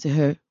have said to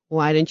her,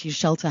 why don't you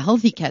shelter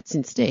healthy cats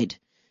instead?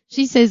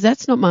 She says,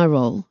 that's not my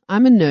role.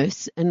 I'm a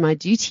nurse, and my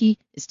duty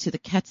is to the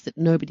cats that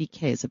nobody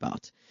cares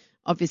about.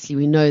 Obviously,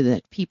 we know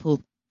that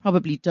people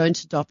probably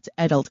don't adopt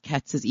adult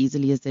cats as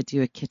easily as they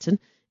do a kitten,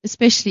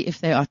 especially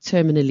if they are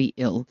terminally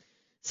ill.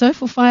 So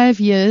for 5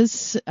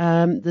 years,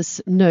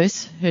 this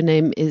nurse, her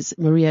name is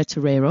Maria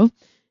Terreiro,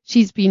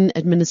 she's been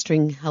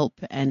administering help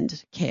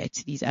and care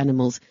to these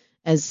animals.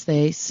 as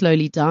they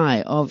slowly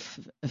die of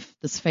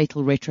this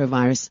fatal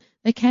retrovirus,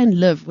 they can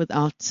live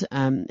without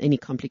any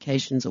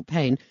complications or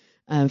pain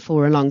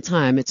for a long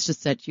time. It's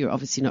just that you're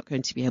obviously not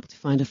going to be able to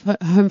find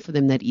a home for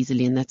them that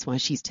easily, and that's why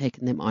she's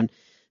taken them on.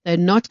 They're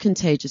not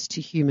contagious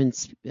to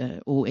humans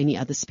or any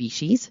other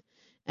species.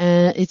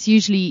 It's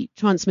usually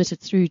transmitted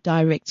through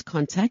direct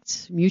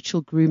contact,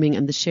 mutual grooming,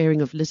 and the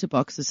sharing of litter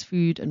boxes,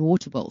 food, and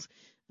water bowls.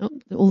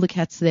 All the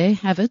cats there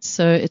have it,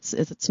 so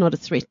it's not a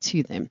threat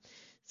to them.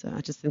 So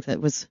I just think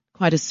that was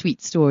quite a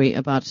sweet story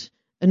about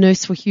a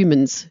nurse for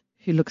humans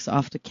who looks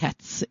after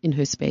cats in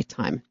her spare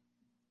time.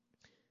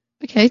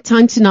 Okay,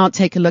 time to now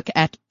take a look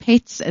at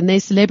pets and their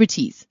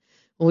celebrities.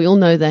 Well, we all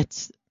know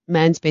that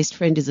man's best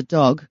friend is a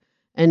dog.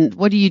 And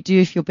what do you do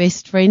if your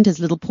best friend has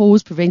little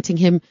paws preventing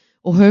him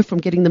or her from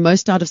getting the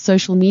most out of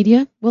social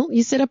media? Well,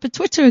 you set up a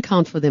Twitter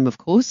account for them, of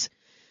course.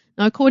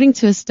 Now, according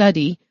to a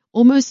study,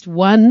 almost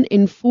 1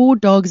 in 4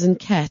 dogs and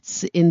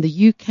cats in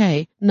the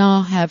UK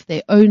now have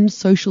their own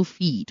social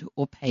feed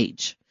or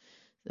page.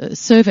 A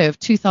survey of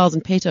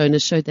 2,000 pet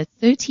owners showed that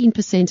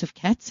 13% of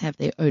cats have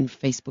their own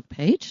Facebook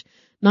page,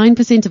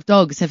 9% of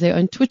dogs have their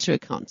own Twitter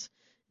account,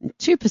 and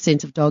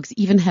 2% of dogs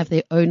even have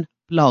their own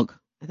blog.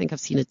 I think I've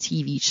seen a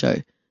TV show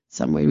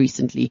somewhere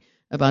recently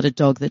about a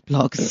dog that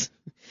blogs.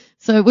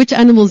 So which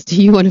animals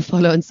do you want to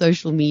follow on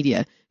social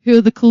media? Who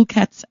are the cool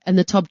cats and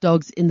the top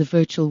dogs in the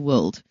virtual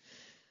world?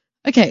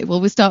 Okay, well,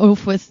 we'll start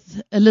off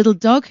with a little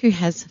dog who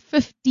has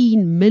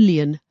 15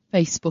 million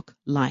Facebook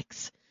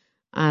likes.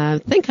 I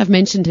think I've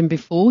mentioned him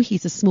before.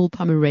 He's a small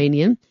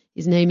Pomeranian.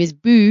 His name is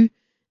Boo,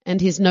 and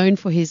he's known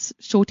for his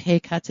short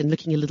haircut and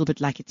looking a little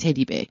bit like a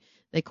teddy bear.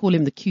 They call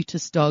him the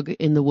cutest dog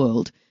in the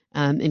world.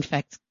 In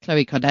fact,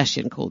 Khloe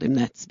Kardashian called him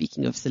that,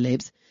 speaking of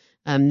celebs.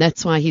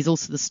 That's why he's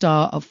also the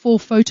star of 4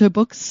 photo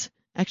books,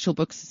 actual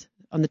books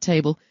on the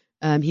table.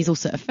 He's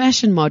also a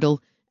fashion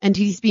model, and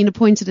he's been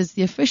appointed as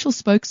the official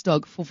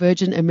spokesdog for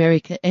Virgin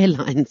America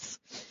Airlines.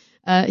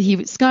 He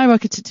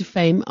skyrocketed to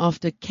fame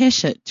after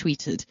Kesha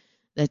tweeted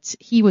that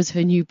he was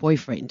her new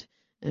boyfriend.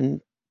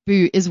 And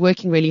Boo is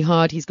working really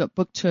hard. He's got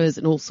book tours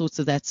and all sorts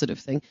of that sort of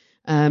thing.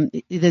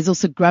 There's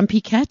also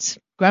Grumpy Cat.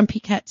 Grumpy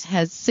Cat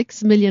has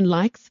 6 million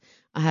likes.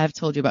 I have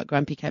told you about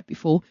Grumpy Cat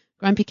before.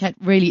 Grumpy Cat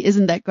really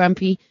isn't that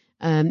grumpy.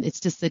 It's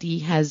just that he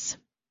has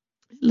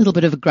a little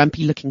bit of a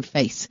grumpy looking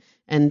face,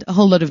 and a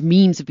whole lot of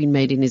memes have been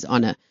made in his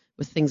honor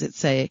with things that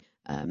say,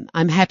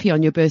 I'm happy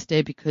on your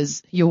birthday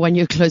because you're 1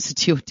 year closer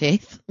to your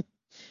death.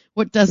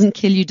 What doesn't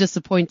kill you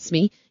disappoints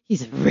me.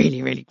 He's a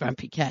really, really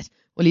grumpy cat.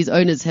 Well, his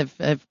owners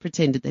have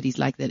pretended that he's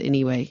like that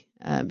anyway.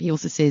 He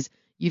also says,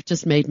 you've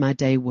just made my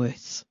day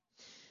worse.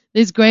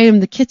 There's Graham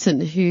the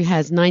kitten, who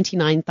has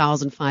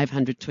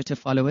 99,500 Twitter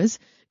followers.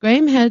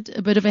 Graham had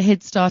a bit of a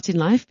head start in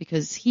life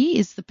because he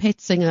is the pet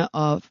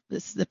of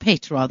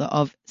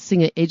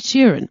singer Ed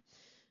Sheeran.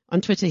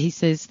 On Twitter, he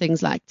says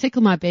things like,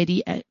 tickle my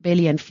belly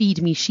and feed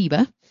me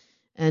Sheba.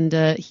 And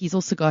he's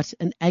also got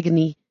an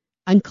Agony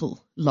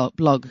Uncle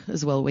blog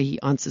as well, where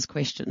he answers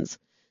questions.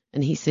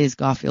 And he says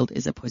Garfield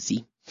is a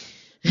pussy.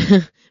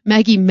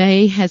 Maggie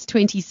May has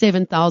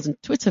 27,000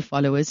 Twitter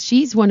followers.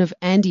 She's one of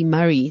Andy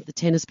Murray, the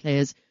tennis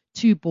player's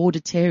 2 border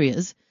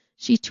terriers.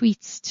 She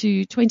tweets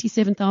to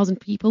 27,000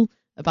 people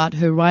about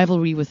her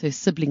rivalry with her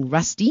sibling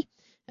Rusty,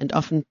 and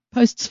often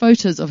posts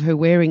photos of her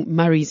wearing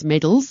Murray's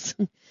medals.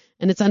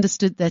 And it's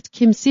understood that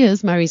Kim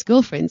Sears, Murray's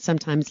girlfriend,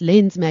 sometimes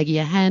lends Maggie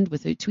a hand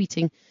with her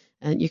tweeting,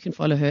 and you can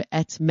follow her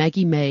at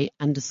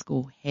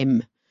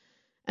MaggieMay_hem.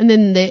 And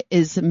then there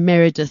is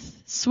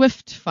Meredith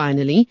Swift,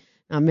 finally.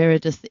 Now,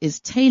 Meredith is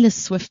Taylor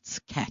Swift's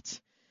cat.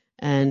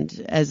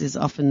 And as is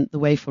often the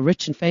way for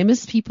rich and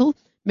famous people,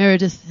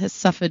 Meredith has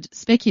suffered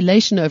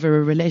speculation over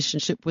a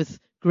relationship with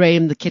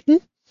Graham the kitten.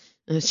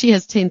 She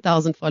has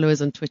 10,000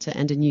 followers on Twitter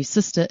and a new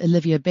sister,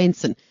 Olivia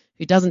Benson,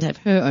 who doesn't have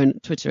her own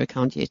Twitter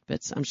account yet,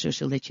 but I'm sure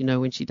she'll let you know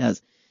when she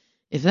does.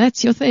 If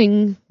that's your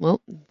thing,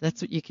 well,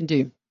 that's what you can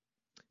do.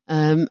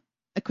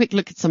 A quick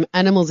look at some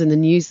animals in the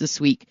news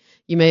this week.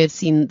 You may have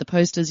seen the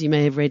posters, you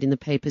may have read in the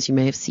papers, you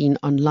may have seen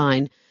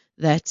online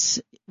that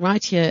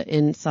right here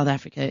in South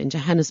Africa, in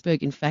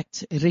Johannesburg, in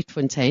fact,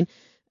 Rietfontein,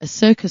 a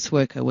circus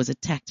worker was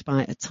attacked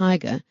by a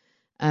tiger,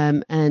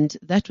 and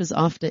that was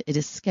after it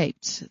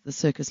escaped the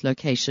circus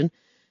location.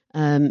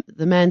 The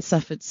man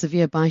suffered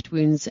severe bite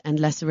wounds and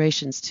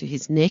lacerations to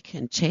his neck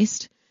and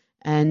chest,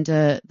 and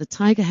the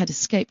tiger had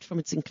escaped from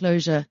its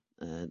enclosure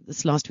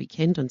this last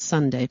weekend on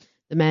Sunday.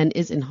 The man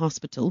is in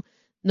hospital.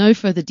 No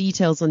further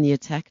details on the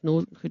attack,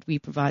 nor could we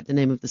provide the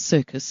name of the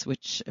circus,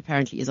 which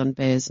apparently is on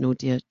Bears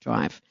Nordeer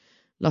Drive.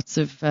 Lots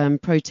of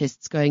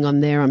protests going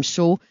on there, I'm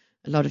sure.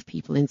 A lot of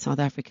people in South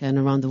Africa and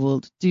around the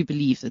world do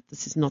believe that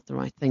this is not the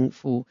right thing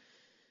for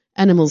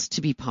animals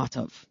to be part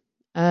of.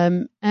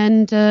 I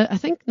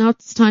think now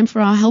it's time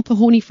for our Help a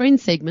Horny Friend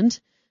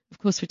segment. Of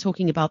course, we're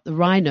talking about the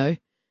rhino.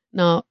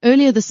 Now,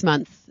 earlier this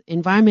month,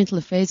 Environmental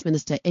Affairs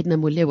Minister Edna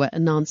Molewa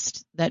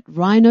announced that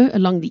rhino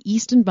along the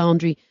eastern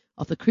boundary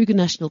of the Kruger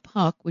National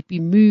Park would be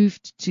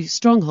moved to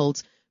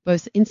strongholds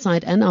both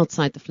inside and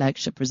outside the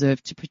flagship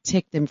reserve to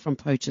protect them from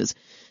poachers.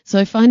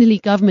 So finally,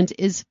 government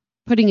is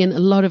putting in a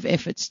lot of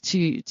efforts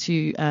to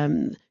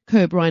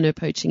curb rhino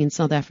poaching in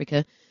South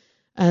Africa.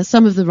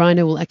 Some of the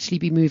rhino will actually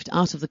be moved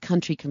out of the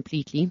country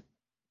completely.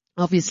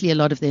 Obviously, a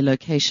lot of their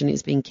location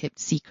is being kept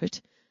secret,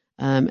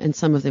 and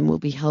some of them will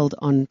be held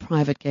on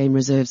private game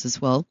reserves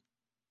as well.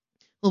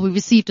 Well, we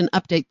received an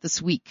update this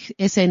week.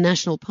 SA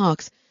National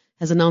Parks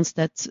has announced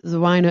that the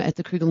rhino at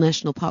the Kruger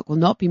National Park will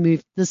not be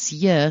moved this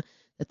year,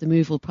 that the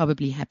move will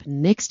probably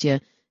happen next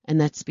year, and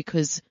that's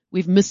because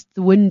we've missed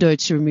the window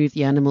to remove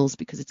the animals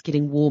because it's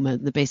getting warmer,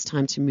 and the best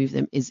time to move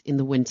them is in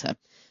the winter.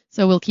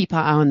 So we'll keep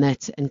our eye on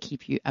that and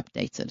keep you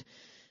updated.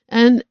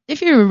 And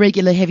if you're a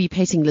regular heavy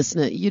pacing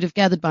listener, you'd have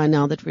gathered by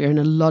now that we're in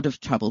a lot of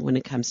trouble when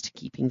it comes to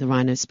keeping the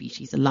rhino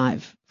species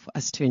alive for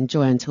us to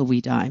enjoy until we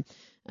die.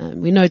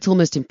 We know it's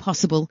almost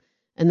impossible,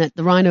 and that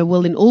the rhino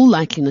will in all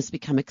likeliness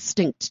become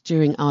extinct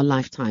during our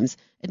lifetimes.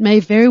 It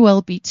may very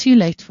well be too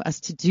late for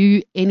us to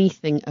do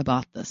anything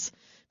about this.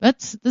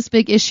 But this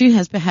big issue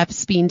has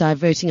perhaps been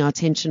diverting our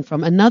attention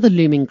from another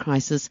looming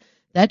crisis,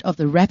 that of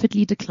the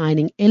rapidly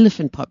declining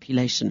elephant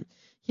population.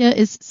 Here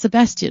is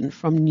Sebastian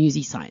from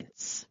Newsy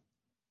Science.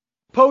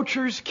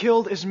 Poachers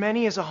killed as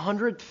many as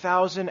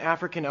 100,000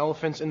 African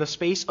elephants in the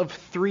space of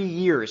 3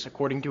 years,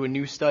 according to a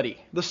new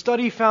study. The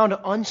study found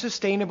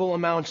unsustainable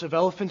amounts of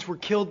elephants were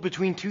killed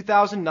between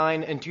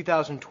 2009 and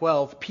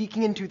 2012,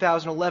 peaking in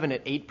 2011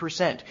 at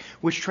 8%,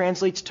 which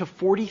translates to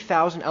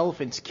 40,000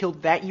 elephants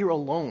killed that year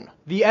alone.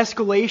 The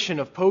escalation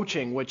of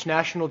poaching, which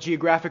National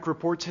Geographic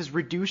reports has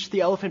reduced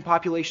the elephant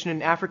population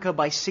in Africa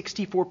by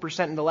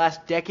 64% in the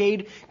last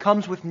decade,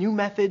 comes with new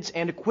methods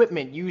and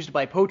equipment used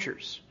by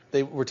poachers.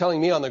 They were telling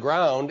me on the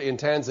ground in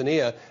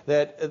Tanzania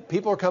that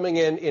people are coming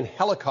in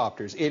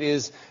helicopters. It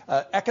is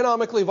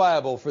economically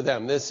viable for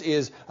them. This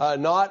is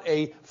not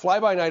a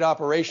fly-by-night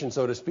operation,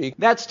 so to speak.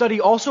 That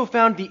study also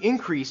found the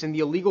increase in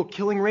the illegal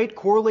killing rate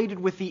correlated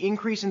with the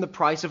increase in the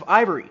price of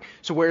ivory.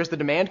 So where's the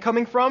demand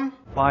coming from?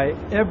 By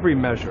every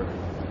measure,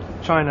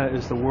 China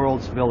is the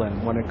world's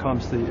villain when it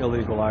comes to the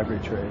illegal ivory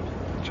trade.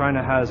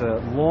 China has a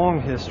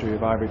long history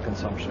of ivory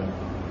consumption.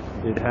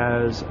 It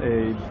has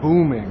a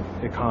booming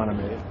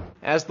economy.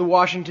 As the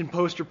Washington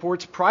Post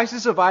reports,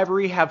 prices of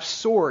ivory have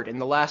soared in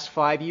the last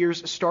 5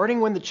 years, starting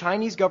when the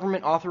Chinese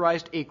government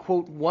authorized a,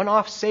 quote,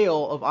 one-off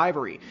sale of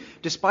ivory,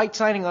 despite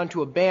signing on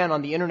to a ban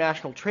on the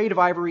international trade of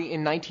ivory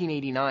in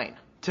 1989.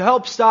 To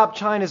help stop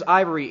China's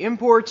ivory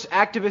imports,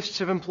 activists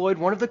have employed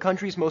one of the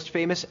country's most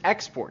famous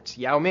exports,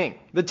 Yao Ming.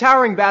 The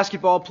towering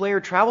basketball player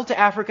traveled to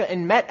Africa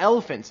and met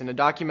elephants in a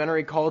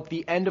documentary called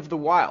The End of the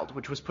Wild,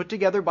 which was put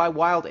together by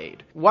Wild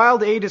Aid.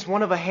 Wild Aid is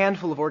one of a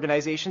handful of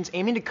organizations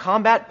aiming to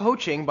combat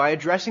poaching by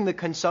addressing the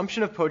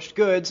consumption of poached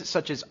goods,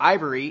 such as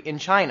ivory, in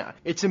China.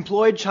 It's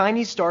employed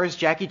Chinese stars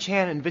Jackie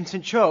Chan and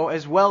Vincent Cho,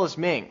 as well as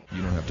Ming.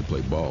 You don't have to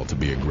play ball to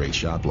be a great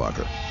shot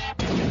blocker.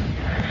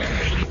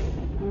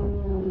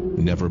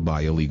 Never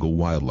buy illegal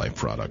wildlife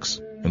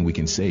products, and we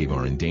can save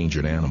our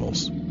endangered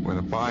animals. When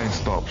the buying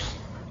stops,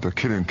 the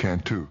killing can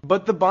too.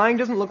 But the buying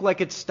doesn't look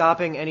like it's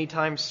stopping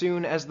anytime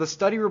soon, as the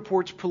study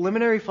reports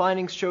preliminary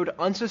findings showed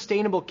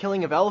unsustainable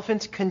killing of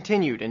elephants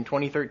continued in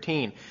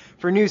 2013.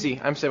 For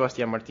Newsy, I'm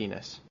Sebastian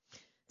Martinez.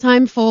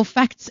 Time for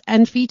facts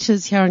and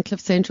features here on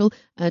Cliff Central.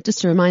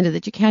 Just a reminder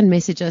that you can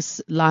message us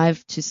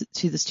live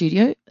to the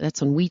studio.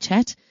 That's on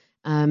WeChat.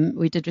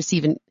 We did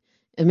receive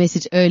a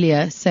message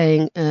earlier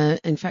saying,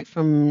 in fact,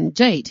 from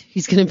Jade,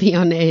 who's going to be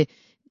on air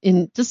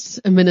in just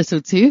a minute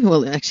or two,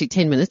 well, actually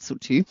 10 minutes or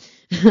two,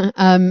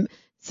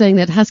 saying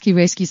that Husky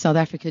Rescue South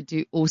Africa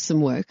do awesome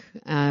work.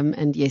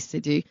 And yes, they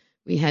do.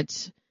 We had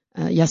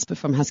Jasper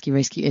from Husky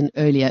Rescue in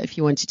earlier. If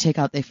you want to check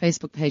out their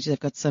Facebook page, they've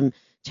got some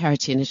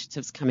charity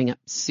initiatives coming up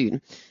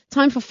soon.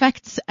 Time for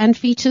facts and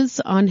features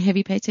on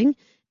heavy petting.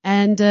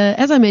 And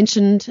as I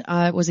mentioned,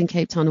 I was in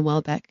Cape Town a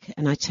while back,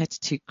 and I chatted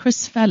to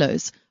Chris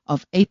Fallows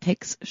of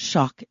Apex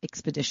Shark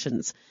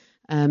Expeditions.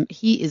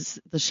 He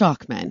is the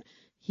shark man.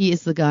 He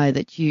is the guy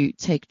that you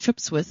take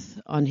trips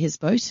with on his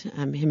boat,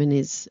 him and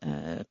his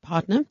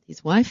partner,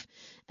 his wife,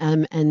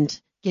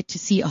 and get to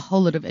see a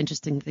whole lot of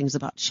interesting things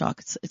about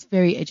sharks. It's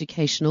very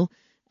educational,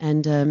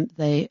 and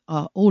they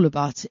are all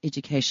about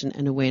education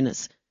and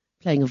awareness,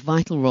 playing a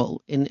vital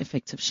role in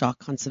effective shark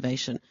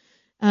conservation.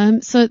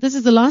 So this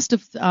is the last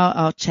of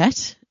our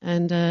chat,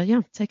 and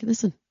take a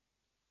listen.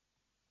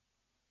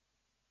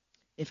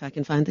 If I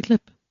can find the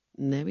clip.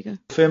 And there we go.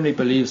 Firmly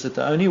believes that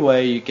the only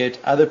way you get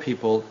other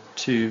people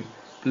to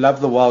love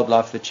the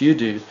wildlife that you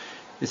do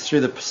is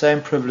through the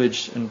same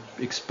privilege and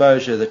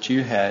exposure that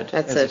you had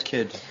as a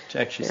kid to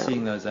actually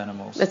seeing those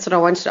animals. That's what I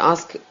wanted to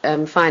ask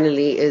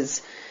finally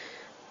is,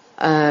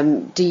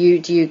 do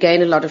you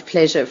gain a lot of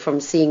pleasure from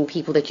seeing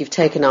people that you've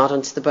taken out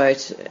onto the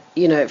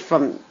boat,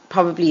 from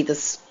probably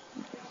this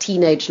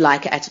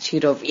teenage-like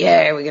attitude of,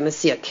 we're going to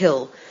see a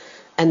kill,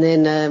 and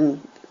then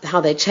how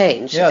they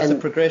change, it's a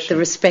progression. The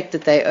respect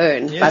that they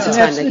earn by the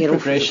time they get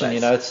off the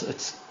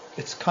boat.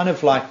 It's kind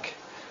of like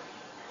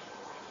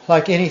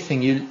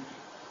anything.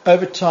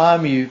 Over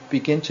time you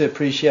begin to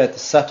appreciate the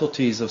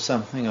subtleties of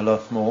something a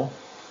lot more.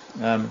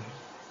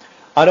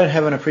 I don't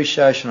have an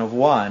appreciation of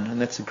wine,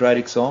 and that's a great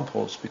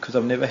example. It's because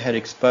I've never had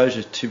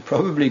exposure to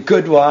probably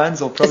good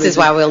wines, or probably this is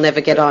why we'll never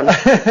get on,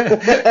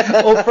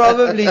 or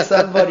probably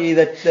somebody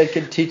that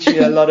can teach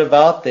you a lot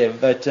about them.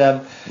 But I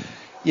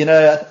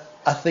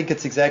think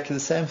it's exactly the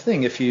same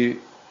thing. If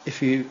you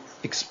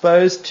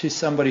exposed to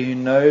somebody who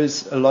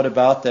knows a lot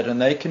about that,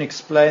 and they can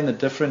explain the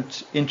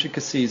different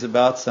intricacies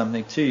about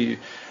something to you,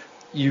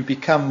 you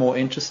become more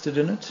interested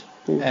in it.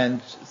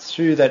 And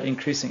through that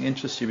increasing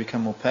interest, you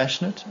become more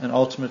passionate, and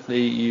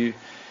ultimately you,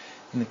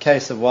 in the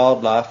case of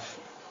wildlife,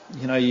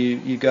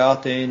 you go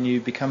out there and you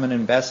become an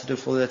ambassador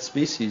for that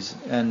species.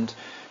 And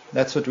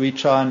that's what we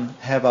try and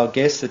have our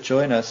guests that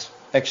join us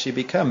actually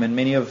become. And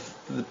many of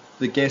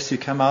the guests who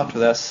come out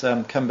with us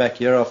come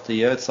back year after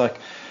year. It's like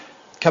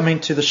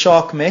coming to the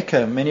Shark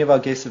Mecca. Many of our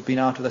guests have been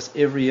out with us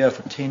every year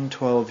for 10,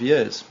 12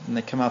 years, and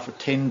they come out for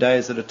 10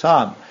 days at a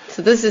time.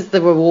 So this is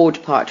the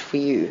reward part for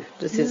you.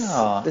 This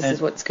is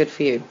what's good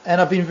for you.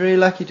 And I've been very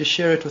lucky to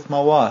share it with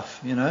my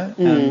wife,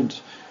 and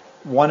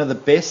one of the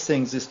best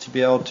things is to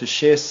be able to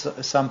share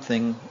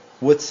something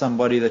with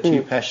somebody that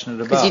you're passionate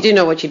about. Because you do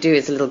know what you do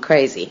is a little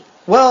crazy.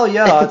 Well,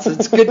 yeah,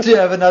 it's good to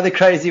have another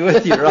crazy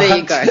with you, right? There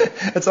you go.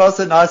 It's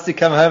also nice to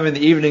come home in the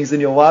evenings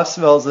and your wife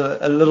smells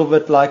a little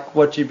bit like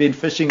what you've been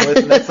fishing with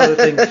and that sort of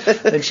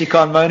thing, and she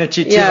can't moan at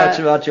you too much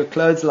about your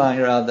clothes lying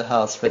around the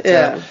house. But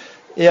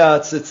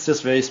it's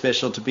just very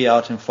special to be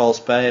out in False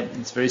Bay.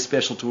 It's very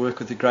special to work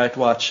with the great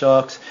white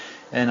sharks,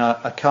 and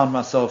I count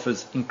myself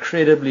as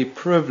incredibly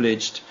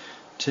privileged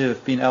to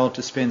have been able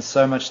to spend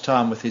so much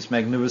time with these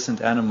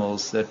magnificent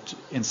animals that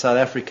in South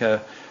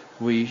Africa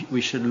we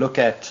should look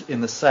at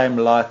in the same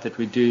light that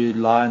we do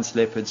lions,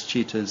 leopards,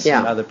 cheetahs,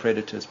 and other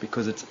predators,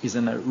 because it is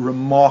a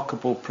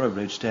remarkable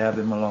privilege to have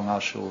them along our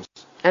shores.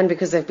 And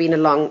because they've been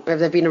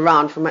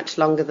around for much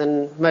longer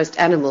than most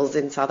animals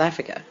in South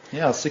Africa.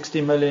 Yeah, 60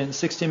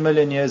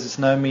 million years is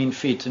no mean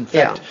feat. In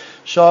fact,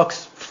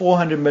 sharks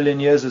 400 million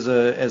years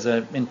as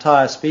an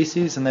entire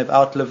species, and they've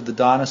outlived the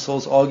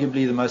dinosaurs,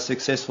 arguably the most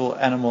successful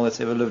animal that's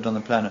ever lived on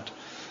the planet.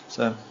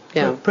 So,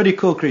 pretty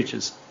cool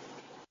creatures.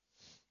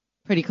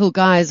 Pretty cool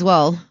guy as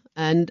well.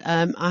 And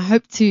I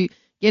hope to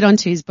get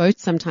onto his boat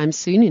sometime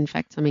soon. In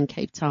fact, I'm in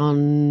Cape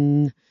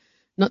Town,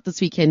 not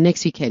this weekend,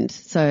 next weekend.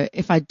 So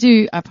if I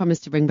do, I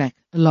promise to bring back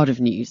a lot of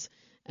news.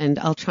 And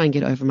I'll try and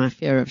get over my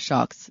fear of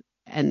sharks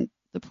and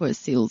the poor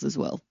seals as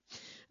well.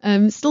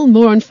 Still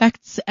more on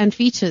facts and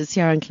features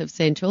here on Cliff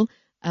Central.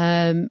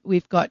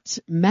 We've got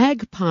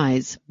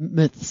magpies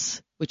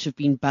myths, which have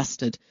been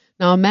busted.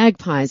 Now,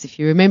 magpies, if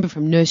you remember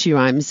from nursery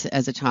rhymes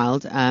as a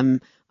child,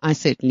 I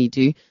certainly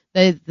do.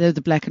 They're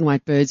the black and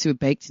white birds who were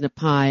baked in a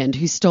pie and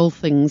who stole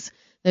things.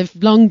 They've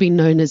long been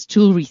known as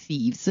jewelry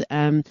thieves.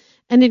 And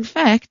in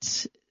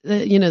fact,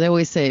 they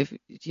always say,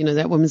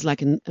 that woman's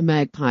like a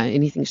magpie,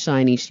 anything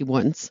shiny she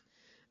wants.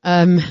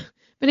 But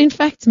in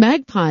fact,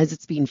 magpies,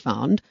 it's been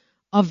found,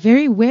 are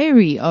very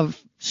wary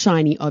of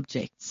shiny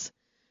objects.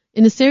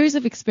 In a series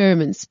of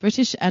experiments,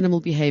 British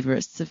animal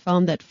behaviorists have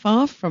found that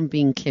far from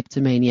being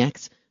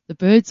kleptomaniacs, the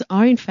birds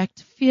are in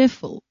fact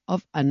fearful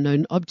of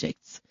unknown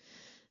objects.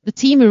 The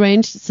team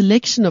arranged a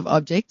selection of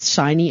objects,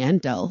 shiny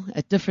and dull,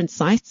 at different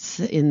sites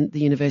in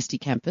the university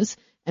campus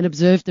and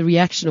observed the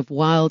reaction of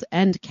wild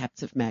and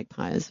captive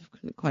magpies.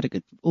 Quite a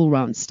good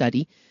all-round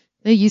study.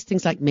 They used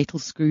things like metal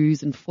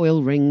screws and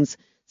foil rings.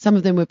 Some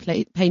of them were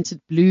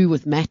painted blue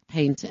with matte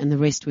paint and the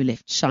rest were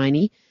left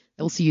shiny.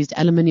 They also used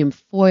aluminium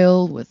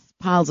foil with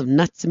piles of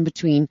nuts in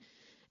between.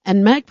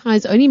 And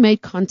magpies only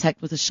made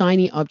contact with a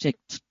shiny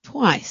object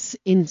twice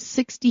in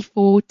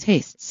 64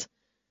 tests.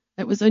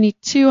 It was only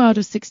 2 out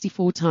of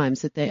 64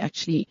 times that they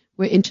actually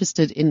were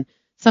interested in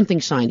something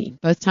shiny.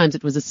 Both times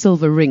it was a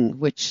silver ring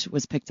which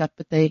was picked up,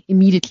 but they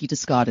immediately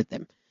discarded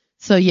them.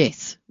 So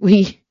yes,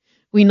 we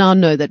now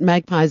know that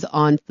magpies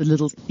aren't the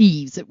little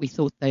thieves that we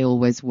thought they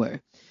always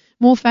were.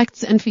 More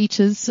facts and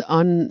features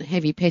on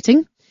heavy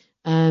petting.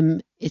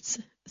 It's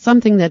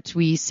something that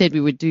we said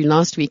we would do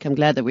last week. I'm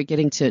glad that we're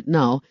getting to it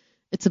now.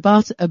 It's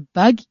about a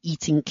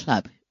bug-eating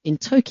club in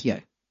Tokyo,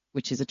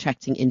 which is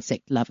attracting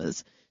insect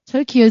lovers.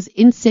 Tokyo's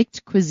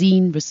Insect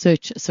Cuisine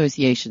Research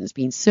Association has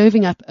been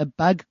serving up a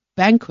bug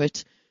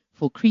banquet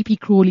for creepy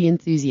crawly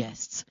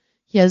enthusiasts.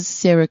 Here's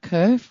Sarah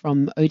Kerr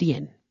from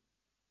ODN.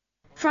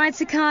 Fried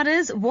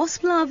cicadas,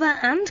 wasp larvae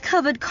and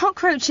covered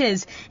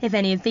cockroaches. If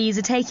any of these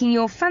are taking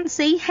your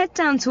fancy, head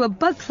down to a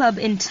bug club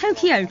in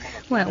Tokyo,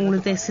 where all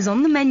of this is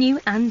on the menu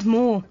and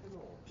more.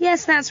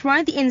 Yes, that's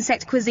right, the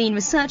Insect Cuisine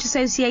Research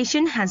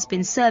Association has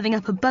been serving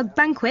up a bug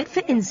banquet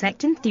for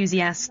insect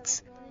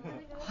enthusiasts.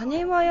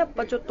 The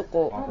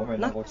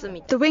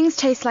wings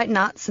taste like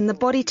nuts and the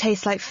body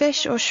tastes like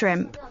fish or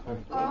shrimp.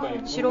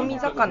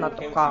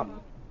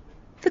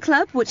 The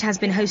club, which has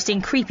been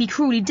hosting creepy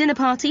crawly dinner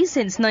parties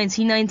since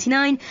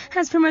 1999,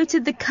 has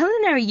promoted the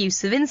culinary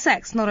use of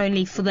insects not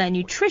only for their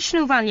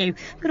nutritional value,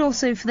 but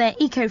also for their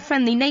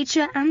eco-friendly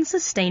nature and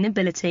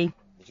sustainability.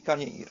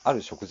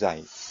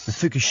 The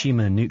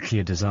Fukushima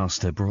nuclear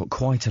disaster brought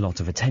quite a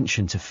lot of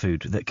attention to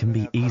food that can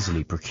be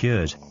easily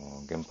procured.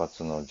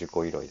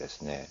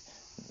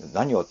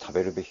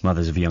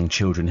 Mothers of young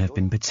children have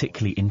been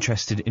particularly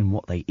interested in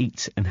what they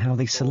eat and how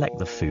they select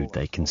the food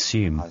they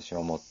consume.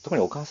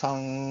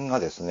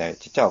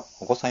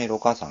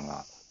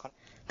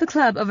 The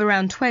club of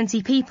around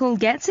 20 people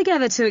get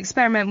together to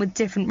experiment with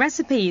different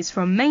recipes,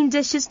 from main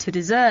dishes to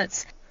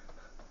desserts.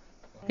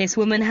 This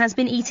woman has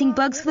been eating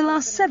bugs for the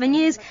last 7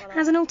 years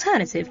as an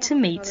alternative to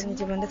meat.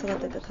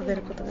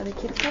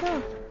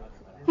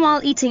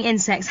 While eating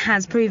insects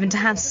has proven to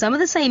have some of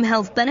the same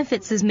health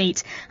benefits as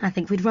meat, I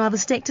think we'd rather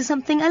stick to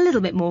something a little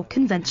bit more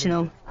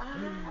conventional.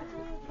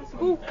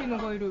 Oh,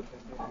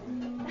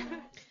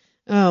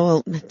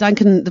 well,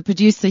 Duncan, the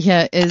producer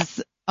here,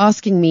 is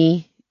asking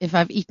me if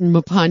I've eaten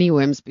mopani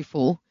worms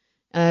before.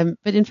 But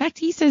in fact,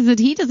 he says that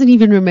he doesn't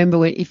even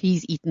remember if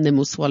he's eaten them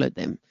or swallowed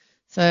them.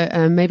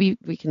 So maybe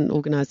we can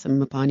organize some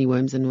mopani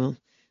worms and we'll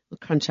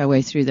crunch our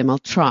way through them. I'll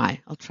try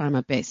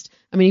my best.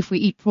 I mean, if we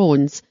eat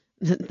prawns,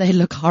 they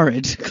look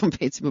horrid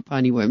compared to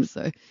mopani worms,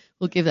 so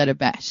we'll give that a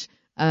bash.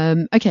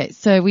 Okay,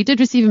 so we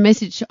did receive a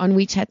message on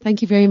WeChat.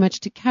 Thank you very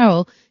much to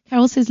Carol.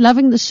 Carol says,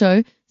 loving the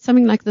show.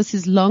 Something like this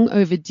is long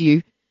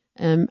overdue.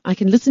 I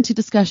can listen to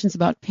discussions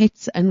about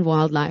pets and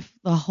wildlife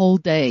the whole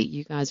day.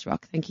 You guys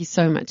rock. Thank you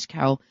so much,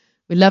 Carol.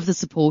 We love the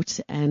support,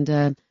 and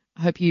I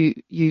hope you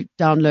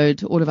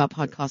download all of our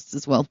podcasts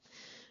as well.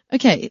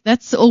 Okay,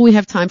 that's all we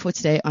have time for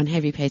today on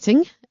Heavy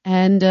Petting.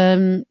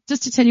 And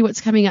just to tell you what's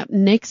coming up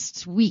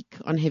next week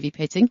on Heavy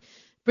Petting,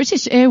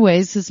 British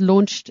Airways has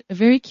launched a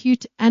very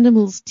cute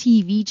animals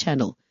TV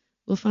channel.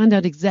 We'll find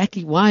out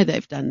exactly why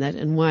they've done that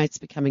and why it's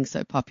becoming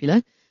so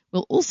popular.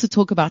 We'll also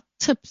talk about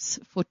tips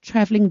for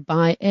traveling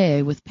by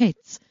air with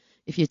pets.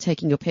 If you're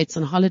taking your pets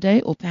on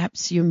holiday, or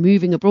perhaps you're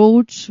moving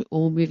abroad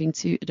or moving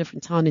to a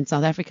different town in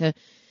South Africa,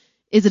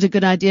 is it a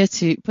good idea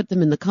to put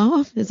them in the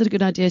car? Is it a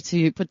good idea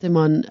to put them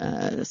on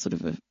sort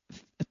of a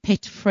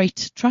pet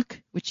freight truck,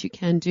 which you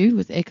can do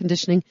with air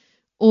conditioning?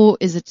 Or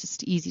is it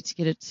just easy to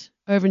get it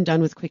over and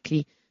done with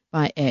quickly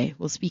by air?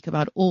 We'll speak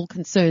about all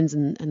concerns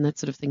and that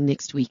sort of thing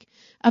next week.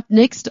 Up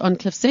next on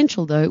Cliff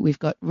Central, though, we've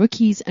got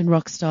Rookies and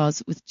Rock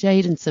Stars with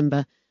Jade and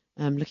Simba.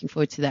 I'm looking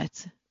forward to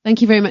that.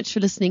 Thank you very much for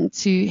listening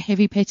to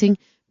Heavy Petting.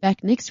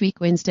 Back next week,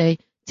 Wednesday,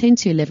 10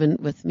 to 11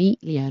 with me,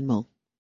 Leanne Mull.